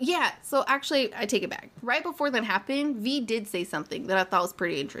 Yeah, so actually, I take it back. Right before that happened, V did say something that I thought was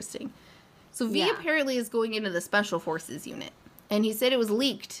pretty interesting. So V apparently is going into the Special Forces unit. And he said it was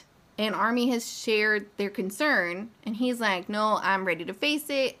leaked. And Army has shared their concern. And he's like, no, I'm ready to face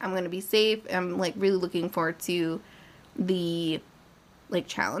it. I'm going to be safe. I'm like really looking forward to the like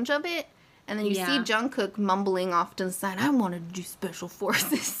challenge of it. And then you see Jungkook mumbling off to the side, I wanted to do Special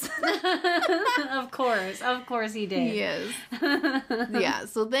Forces. Of course he did. Yes. Yeah,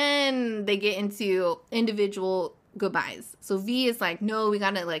 so then they get into individual goodbyes. So V is like, no, we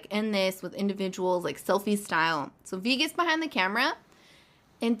gotta like end this with individuals, like selfie style. So V gets behind the camera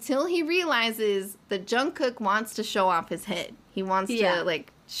until he realizes that Jungkook wants to show off his head. He wants to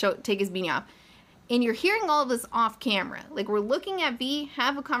like take his beanie off. And you're hearing all of this off camera. Like, we're looking at V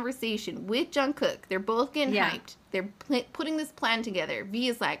have a conversation with Jungkook. They're both getting hyped. They're putting this plan together. V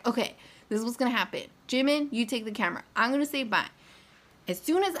is like, okay, this is what's going to happen. Jimin, you take the camera. I'm going to say bye. As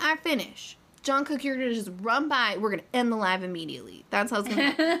soon as I finish, Jungkook, you're going to just run by. We're going to end the live immediately. That's how it's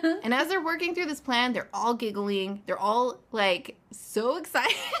going to happen. And as they're working through this plan, they're all giggling. They're all, like, so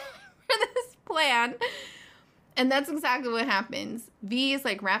excited for this plan. And that's exactly what happens. V is,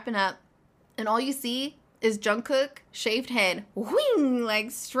 like, wrapping up. And all you see is Jungkook, shaved head, whing, like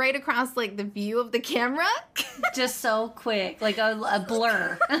straight across like the view of the camera. Just so quick, like a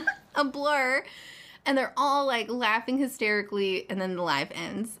blur. A blur. And they're all like laughing hysterically, and then the live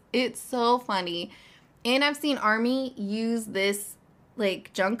ends. It's so funny. And I've seen Army use this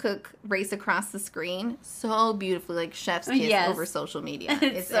like Jungkook race across the screen so beautifully, like chef's kiss over social media.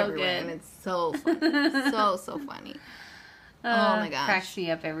 It's so everywhere, good. And it's so funny. So funny. Oh my gosh. Cracks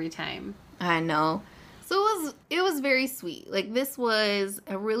me up every time. I know. So it was very sweet. Like, this was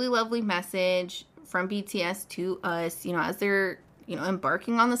a really lovely message from BTS to us, you know, as they're, you know,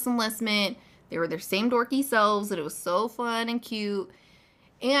 embarking on this enlistment. They were their same dorky selves, and it was so fun and cute.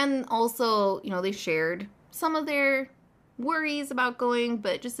 And also, you know, they shared some of their worries about going,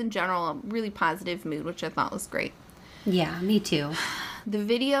 but just in general, a really positive mood, which I thought was great. Yeah, me too. The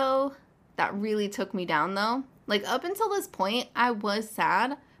video that really took me down, though, like, up until this point, I was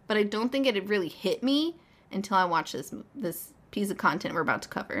sad, but I don't think it had really hit me until I watched this piece of content we're about to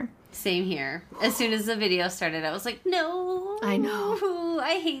cover. Same here. As soon as the video started, I was like, no. I know.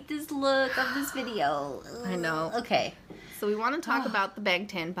 I hate this look of this video. I know. Okay. So we want to talk about the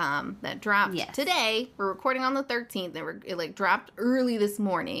Bangtan bomb that dropped today. We're recording on the 13th, and it like dropped early this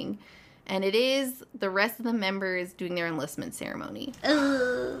morning. And it is the rest of the members doing their enlistment ceremony.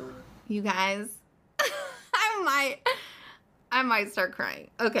 You guys, I might start crying.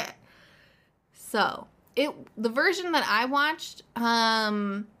 Okay. So, the version that I watched, I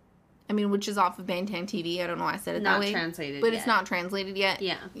mean, which is off of Bangtan TV. I don't know why I said it that way. Not translated but yet. it's not translated yet.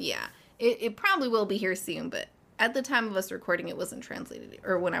 Yeah. Yeah. It probably will be here soon, but at the time of us recording, it wasn't translated,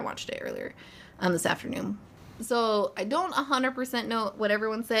 or when I watched it earlier this afternoon. So, I don't 100% know what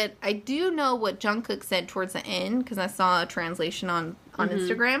everyone said. I do know what Jungkook said towards the end, because I saw a translation on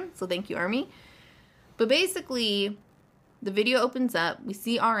Instagram. So, thank you, Army. But basically, the video opens up. We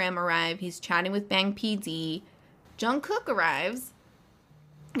see RM arrive. He's chatting with Bang PD. Jungkook arrives.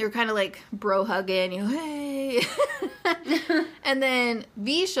 You're kind of like bro hugging, you know, hey. And then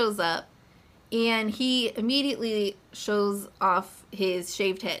V shows up, and he immediately shows off his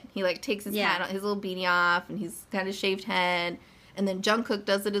shaved head. He like takes his hat, his little beanie off, and he's got his shaved head. And then Jungkook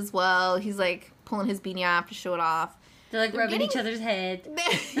does it as well. He's like pulling his beanie off to show it off. They're like rubbing each other's head.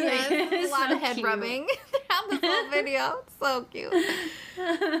 Yes, a lot of head cute. Rubbing throughout this whole video. It's so cute.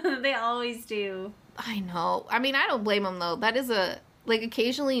 They always do. I know. I mean, I don't blame him, though. That is like,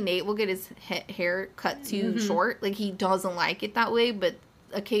 occasionally Nate will get his hair cut too short. Like, he doesn't like it that way, but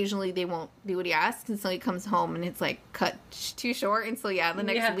occasionally they won't do what he asks, and so he comes home and it's, like, cut too short. And so, yeah, the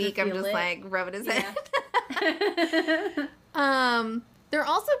next week I'm just, like, rubbing his head. They're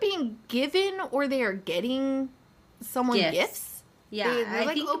also being given, or they are getting someone gifts. Yeah, they're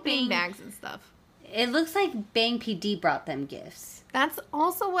like opening bags and stuff. It looks like Bang PD brought them gifts. That's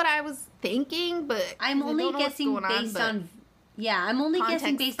also what I was thinking, but I'm only guessing based on. Yeah, I'm only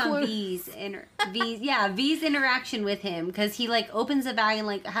guessing based on V's interaction with him, because he like opens the bag and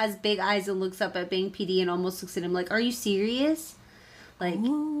like has big eyes and looks up at Bang PD and almost looks at him like, "Are you serious?" Like,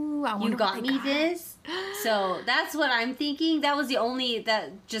 ooh. Ooh, I wonder You got me this. So that's what I'm thinking. That was the only,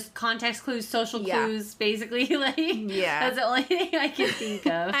 that just context clues, social clues, basically. Like, that's the only thing I can think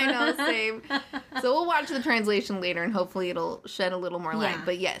of. I know, same. So we'll watch the translation later, and hopefully it'll shed a little more light.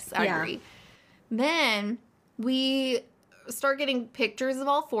 But yes, I agree. Then we start getting pictures of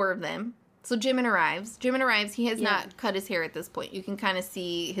all 4 of them. So Jimin arrives. He has not cut his hair at this point. You can kind of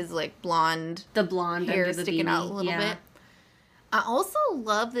see his, like, blonde hair sticking out a little bit. I also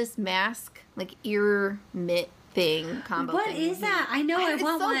love this mask, like, ear mitt thing combo. What is that? I know, I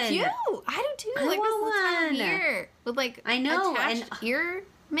want one. It's so cute. I do too. I want one. Here with, like, attached ear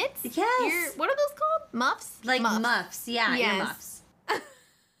mitts. Yes. What are those called? Muffs? Like muffs. Yeah, ear muffs.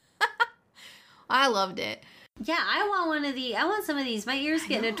 I loved it. Yeah, I want some of these. My ears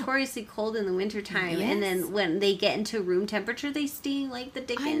get notoriously cold in the wintertime. And then when they get into room temperature, they sting like the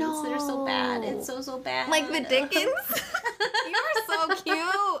dickens. They're so bad. It's so bad. Like the dickens? You are so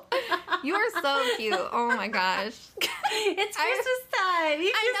cute. You are so cute. Oh my gosh. It's Christmas time.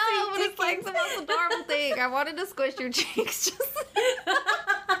 I know, but it's like the most adorable thing. I wanted to squish your cheeks.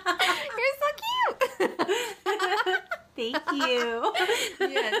 You're so cute. Thank you.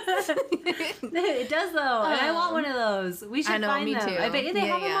 Yes. It does though. And I want one of those. We should find them. Too. I bet they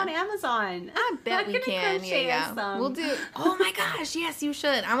have them on Amazon. I bet we can. Yeah. We'll do. Oh my gosh. Yes, you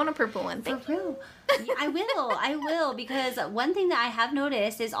should. I want a purple one. Thank you. Yeah, I will, because one thing that I have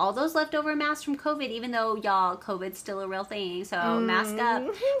noticed is all those leftover masks from COVID, even though, y'all, COVID's still a real thing, so mask up.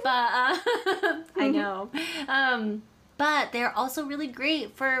 But, I know. But they're also really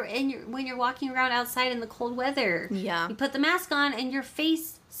great for when you're walking around outside in the cold weather. Yeah. You put the mask on and your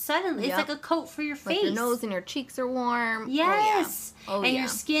face suddenly, it's like a coat for your face. Like your nose and your cheeks are warm. Yes. Oh, and your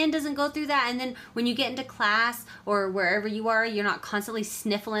skin doesn't go through that. And then when you get into class or wherever you are, you're not constantly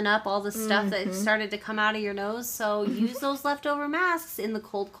sniffling up all the stuff that started to come out of your nose. So use those leftover masks in the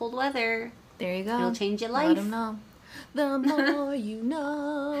cold, cold weather. There you go. It'll change your life. Let them know. The more you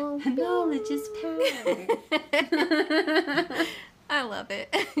know. Knowledge is power. I love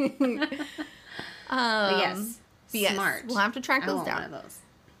it. Yes. Smart. We'll have to track those down. One of those.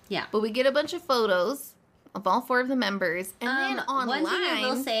 Yeah. But we get a bunch of photos of all 4 of the members. And then online... One thing I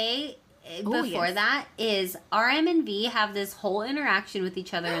will say before that is RM and V have this whole interaction with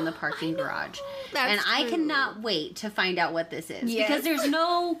each other in the parking garage. And I cannot wait to find out what this is. Yes. Because there's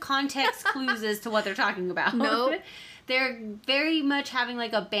no context clues as to what they're talking about. Nope. They're very much having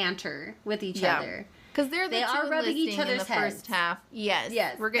like a banter with each other. Because they are rubbing each other's heads. First half. Yes.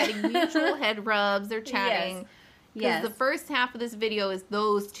 We're getting mutual head rubs. They're chatting. Because the first half of this video is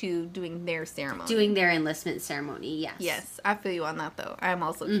those 2 doing their ceremony. Doing their enlistment ceremony, yes. Yes, I feel you on that, though. I'm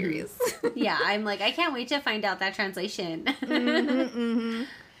also curious. Yeah, I'm like, I can't wait to find out that translation.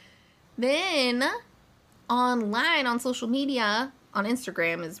 Then, online, on social media, on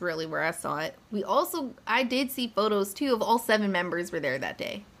Instagram is really where I saw it. I did see photos, too, of all 7 members were there that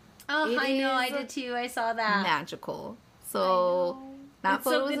day. Oh, I know, I did, too. I saw that. Magical. So... That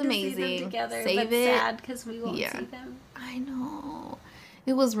photo was amazing. To see them together, Save but it. Sad because we won't see them. I know.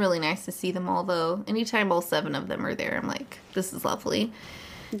 It was really nice to see them all, though. Anytime all 7 of them are there, I'm like, this is lovely.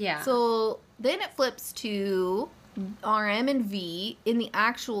 Yeah. So then it flips to RM and V in the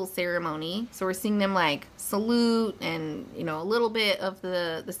actual ceremony. So we're seeing them like salute and, a little bit of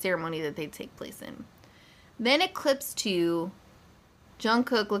the ceremony that they take place in. Then it clips to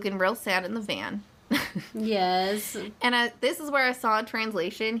Jungkook looking real sad in the van. Yes. And this is where I saw a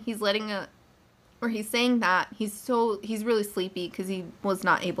translation. He's saying that he's really sleepy because he was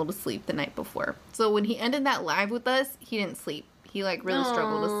not able to sleep the night before. So when he ended that live with us, he didn't sleep. He really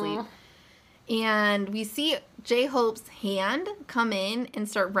struggled to sleep. And we see J-Hope's hand come in and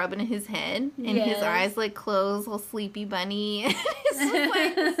start rubbing his head, and his eyes close, all sleepy bunny.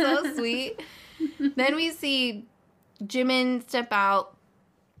 It's just so sweet. Then we see Jimin step out.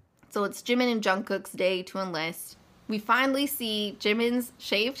 So it's Jimin and Jungkook's day to enlist. We finally see Jimin's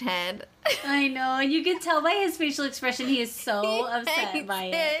shaved head. I know. You can tell by his facial expression he is so upset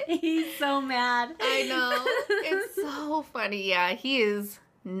by it. He's so mad. I know. It's so funny. Yeah, he is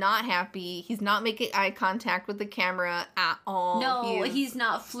not happy. He's not making eye contact with the camera at all. No, he's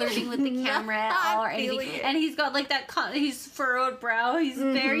not flirting with the camera at all or anything. And he's got he's furrowed brow. He's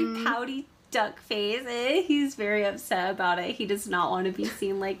very pouty duck face. He's very upset about it. He does not want to be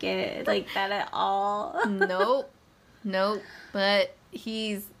seen like that at all. Nope. But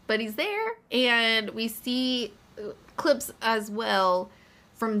he's there, and we see clips as well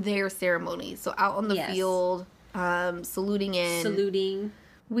from their ceremony. So out on the field, saluting.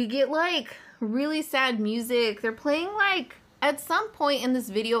 We get really sad music. They're playing At some point in this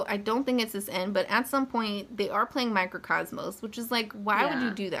video, I don't think it's this end, but at some point they are playing Microcosmos, which is like, why would you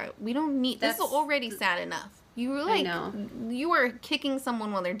do that? We don't need. This is already sad enough. You were like, you are kicking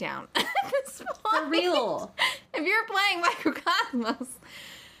someone when they're down. For real. If you're playing Microcosmos.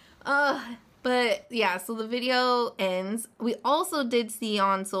 But yeah, so the video ends. We also did see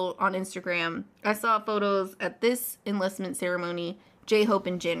on Instagram, I saw photos at this enlistment ceremony. J-Hope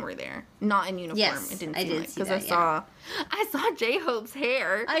and Jin were there, not in uniform. Yes, it didn't I seem did like, see because that, I saw J-Hope's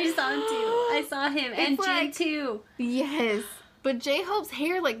hair. I saw him too. I saw him and Jin too. Yes, but J-Hope's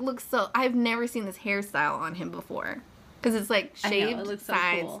hair like looks so. I've never seen this hairstyle on him before, because it's like shaved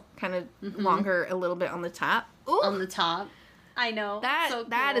sides, cool. Kind of longer a little bit on the top. Ooh. On the top. I know.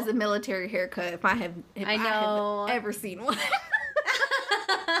 That is a military haircut if I have ever seen one.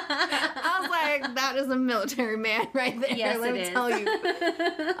 I was like, that is a military man right there. Yes, Let me tell you.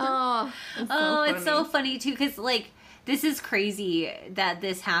 It's so funny too, because like this is crazy that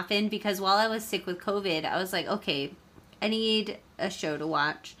this happened, because while I was sick with COVID, I was like, okay, I need a show to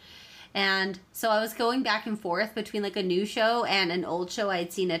watch. And so I was going back and forth between like a new show and an old show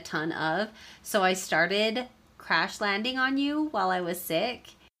I'd seen a ton of. So I started Crash Landing on You while I was sick.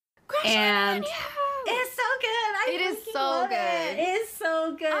 And it's so good. It is so good. It is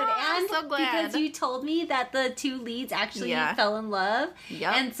so good. Oh, and I'm so glad. Because you told me that the two leads actually fell in love.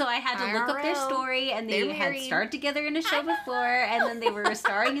 Yep. And so I had to look up their story, and they had starred together in a show before, and then they were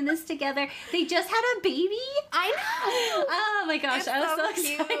starring in this together. They just had a baby. I know. Oh my gosh, I was so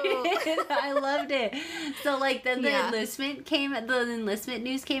excited. I loved it. So like then the enlistment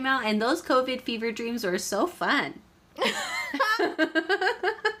news came out, and those COVID fever dreams were so fun.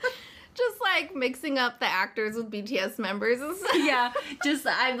 Just like mixing up the actors with BTS members and stuff. Yeah, just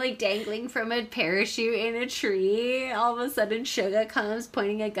I'm like dangling from a parachute in a tree. All of a sudden, Suga comes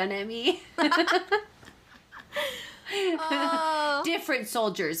pointing a gun at me. Oh. Different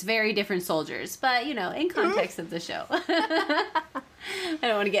soldiers, very different soldiers, but you know, in context of the show. I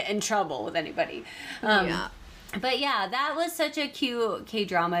don't want to get in trouble with anybody. But yeah, that was such a cute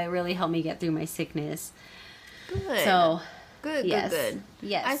K-drama. It really helped me get through my sickness. Good. So. Good. Yes.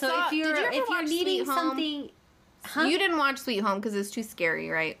 So if you're needing something, you didn't watch Sweet Home because it's too scary,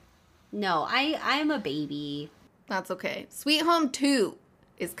 right? No, I'm a baby. That's okay. Sweet Home 2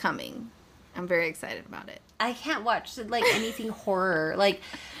 is coming. I'm very excited about it. I can't watch like anything horror. Like,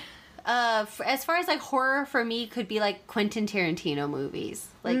 as far as like horror for me could be like Quentin Tarantino movies,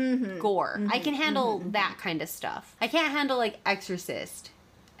 like gore. I can handle that kind of stuff. I can't handle like Exorcist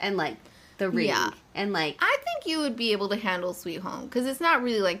and like The Ring and like. I think you would be able to handle Sweet Home because it's not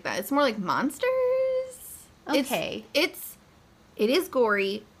really like that. It's more like monsters. Okay. It is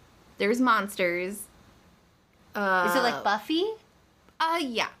gory. There's monsters. Is it like Buffy?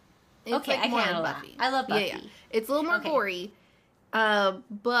 Yeah. It's okay, like I can handle Buffy. I love Buffy. Yeah. It's a little more gory.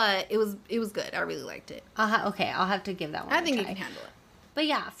 But it was good. I really liked it. Okay, I'll have to give that one. I think you can handle it. But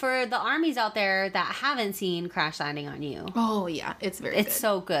yeah, for the armies out there that haven't seen Crash Landing on You. Oh yeah, it's very good. It's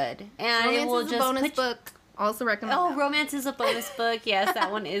so good. And Romance it will is a bonus book. Also recommend that. Romance is a bonus book. Yes, that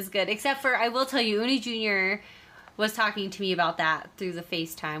one is good. Except for, I will tell you, Uni Jr. was talking to me about that through the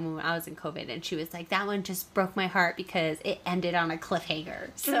FaceTime when I was in COVID, and she was like, that one just broke my heart because it ended on a cliffhanger.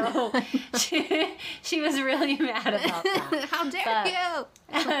 So she was really mad about that. How dare you?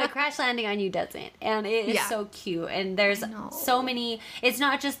 Crash Landing on You doesn't. And it is so cute. And there's so many, it's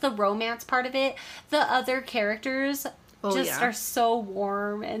not just the romance part of it. The other characters are so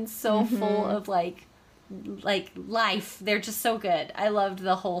warm and so full of like life. They're just so good. I loved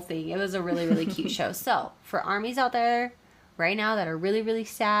the whole thing. It was a really, really cute show. So for armies out there right now that are really, really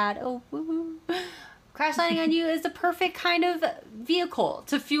sad, Crash Landing on You is the perfect kind of vehicle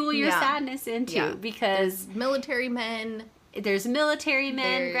to fuel your sadness into because there's military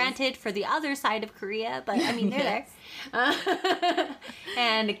men, granted, for the other side of Korea, but I mean, they're there.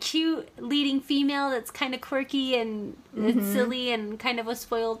 And a cute leading female that's kind of quirky and silly and kind of a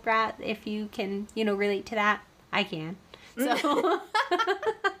spoiled brat, if you can, relate to that. I can. So.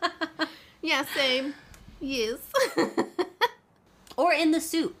 Yeah, same. Yes. Or In the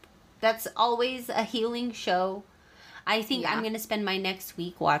Soup. That's always a healing show. I think I'm going to spend my next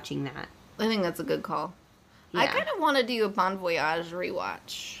week watching that. I think that's a good call. Yeah. I kind of want to do a Bon Voyage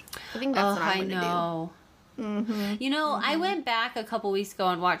rewatch. I think that's what I'm going to do. I went back a couple weeks ago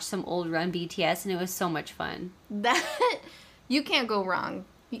and watched some old Run BTS, and it was so much fun. You can't go wrong.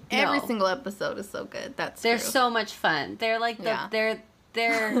 Every single episode is so good. They're so much fun. They're like they're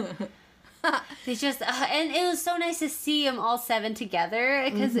they just and it was so nice to see them all 7 together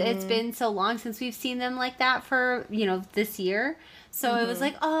because it's been so long since we've seen them like that for this year. So it was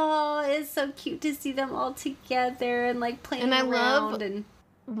like, oh, it's so cute to see them all together and like playing And I around. love And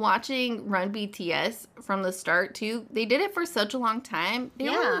watching Run BTS from the start too. They did it for such a long time. They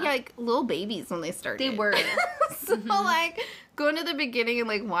were like little babies when they started. they were. So like going to the beginning and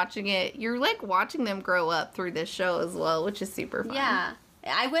like watching it, you're like watching them grow up through this show as well, which is super fun. Yeah.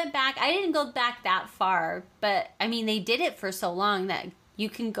 I went back. I didn't go back that far, but I mean, they did it for so long that you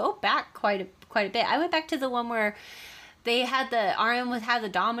can go back quite a bit. I went back to the one where they had the RM had the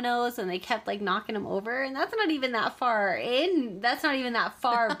dominoes and they kept like knocking them over, and that's not even that far in. That's not even that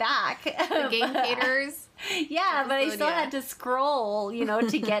far back. The game caterers. Yeah, but I still had to scroll,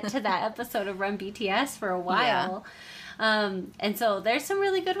 to get to that episode of Run BTS for a while. And so there's some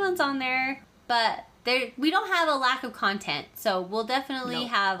really good ones on there, but we don't have a lack of content, so we'll definitely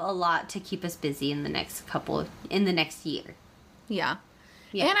have a lot to keep us busy in the next year. Yeah.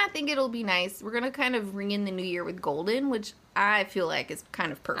 Yeah. And I think it'll be nice. We're going to kind of ring in the new year with Golden, which I feel like is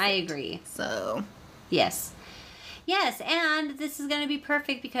kind of perfect. I agree. So. Yes. Yes, and this is going to be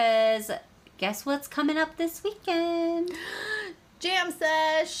perfect because guess what's coming up this weekend? Jam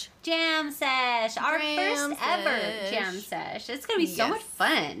sesh. Jam sesh. Our first ever jam sesh. It's going to be so much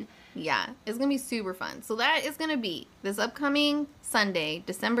fun. Yeah, it's going to be super fun. So that is going to be this upcoming Sunday,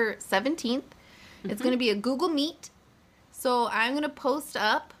 December 17th. It's going to be a Google Meet. So I'm going to post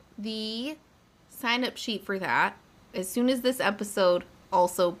up the sign-up sheet for that as soon as this episode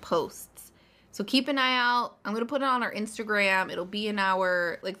also posts. So keep an eye out. I'm going to put it on our Instagram. It'll be in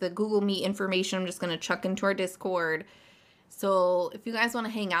our, the Google Meet information. I'm just going to chuck into our Discord. So if you guys want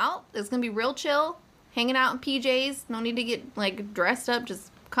to hang out, it's going to be real chill. Hanging out in PJs. No need to get, dressed up. Just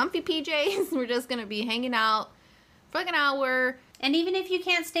comfy PJs. We're just going to be hanging out for an hour. And even if you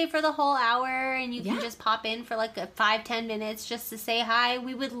can't stay for the whole hour and you can just pop in for 5-10 minutes just to say hi,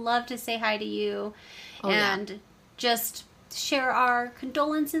 we would love to say hi to you and just share our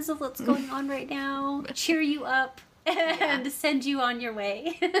condolences of what's going on right now, cheer you up, and send you on your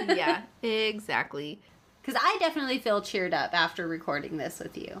way. Yeah, exactly. Because I definitely feel cheered up after recording this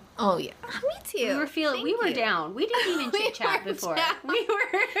with you. Oh, yeah. Me too. We were down. We didn't even chit-chat before. We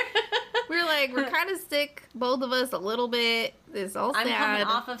were... we're kind of sick, both of us, a little bit. It's all sad. I'm coming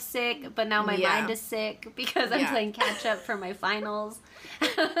off of sick, but now my mind is sick because I'm playing catch-up for my finals.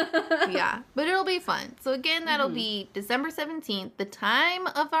 Yeah, but it'll be fun. So again, that'll be December 17th. The time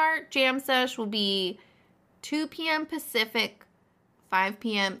of our jam sesh will be 2 p.m. Pacific, 5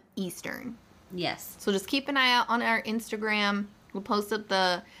 p.m. Eastern. Yes. So just keep an eye out on our Instagram. We'll post up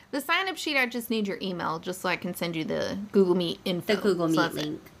the sign-up sheet. I just need your email just so I can send you the Google Meet info. The Google Meet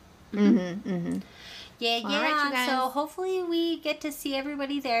link. Yeah. Right, so hopefully we get to see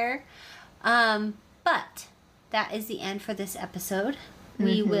everybody there. But that is the end for this episode.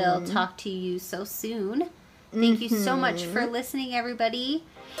 We will talk to you so soon. Thank you so much for listening, everybody.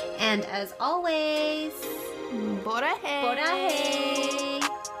 And as always, Bora hey! Bora hey!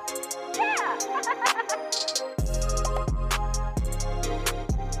 Yeah!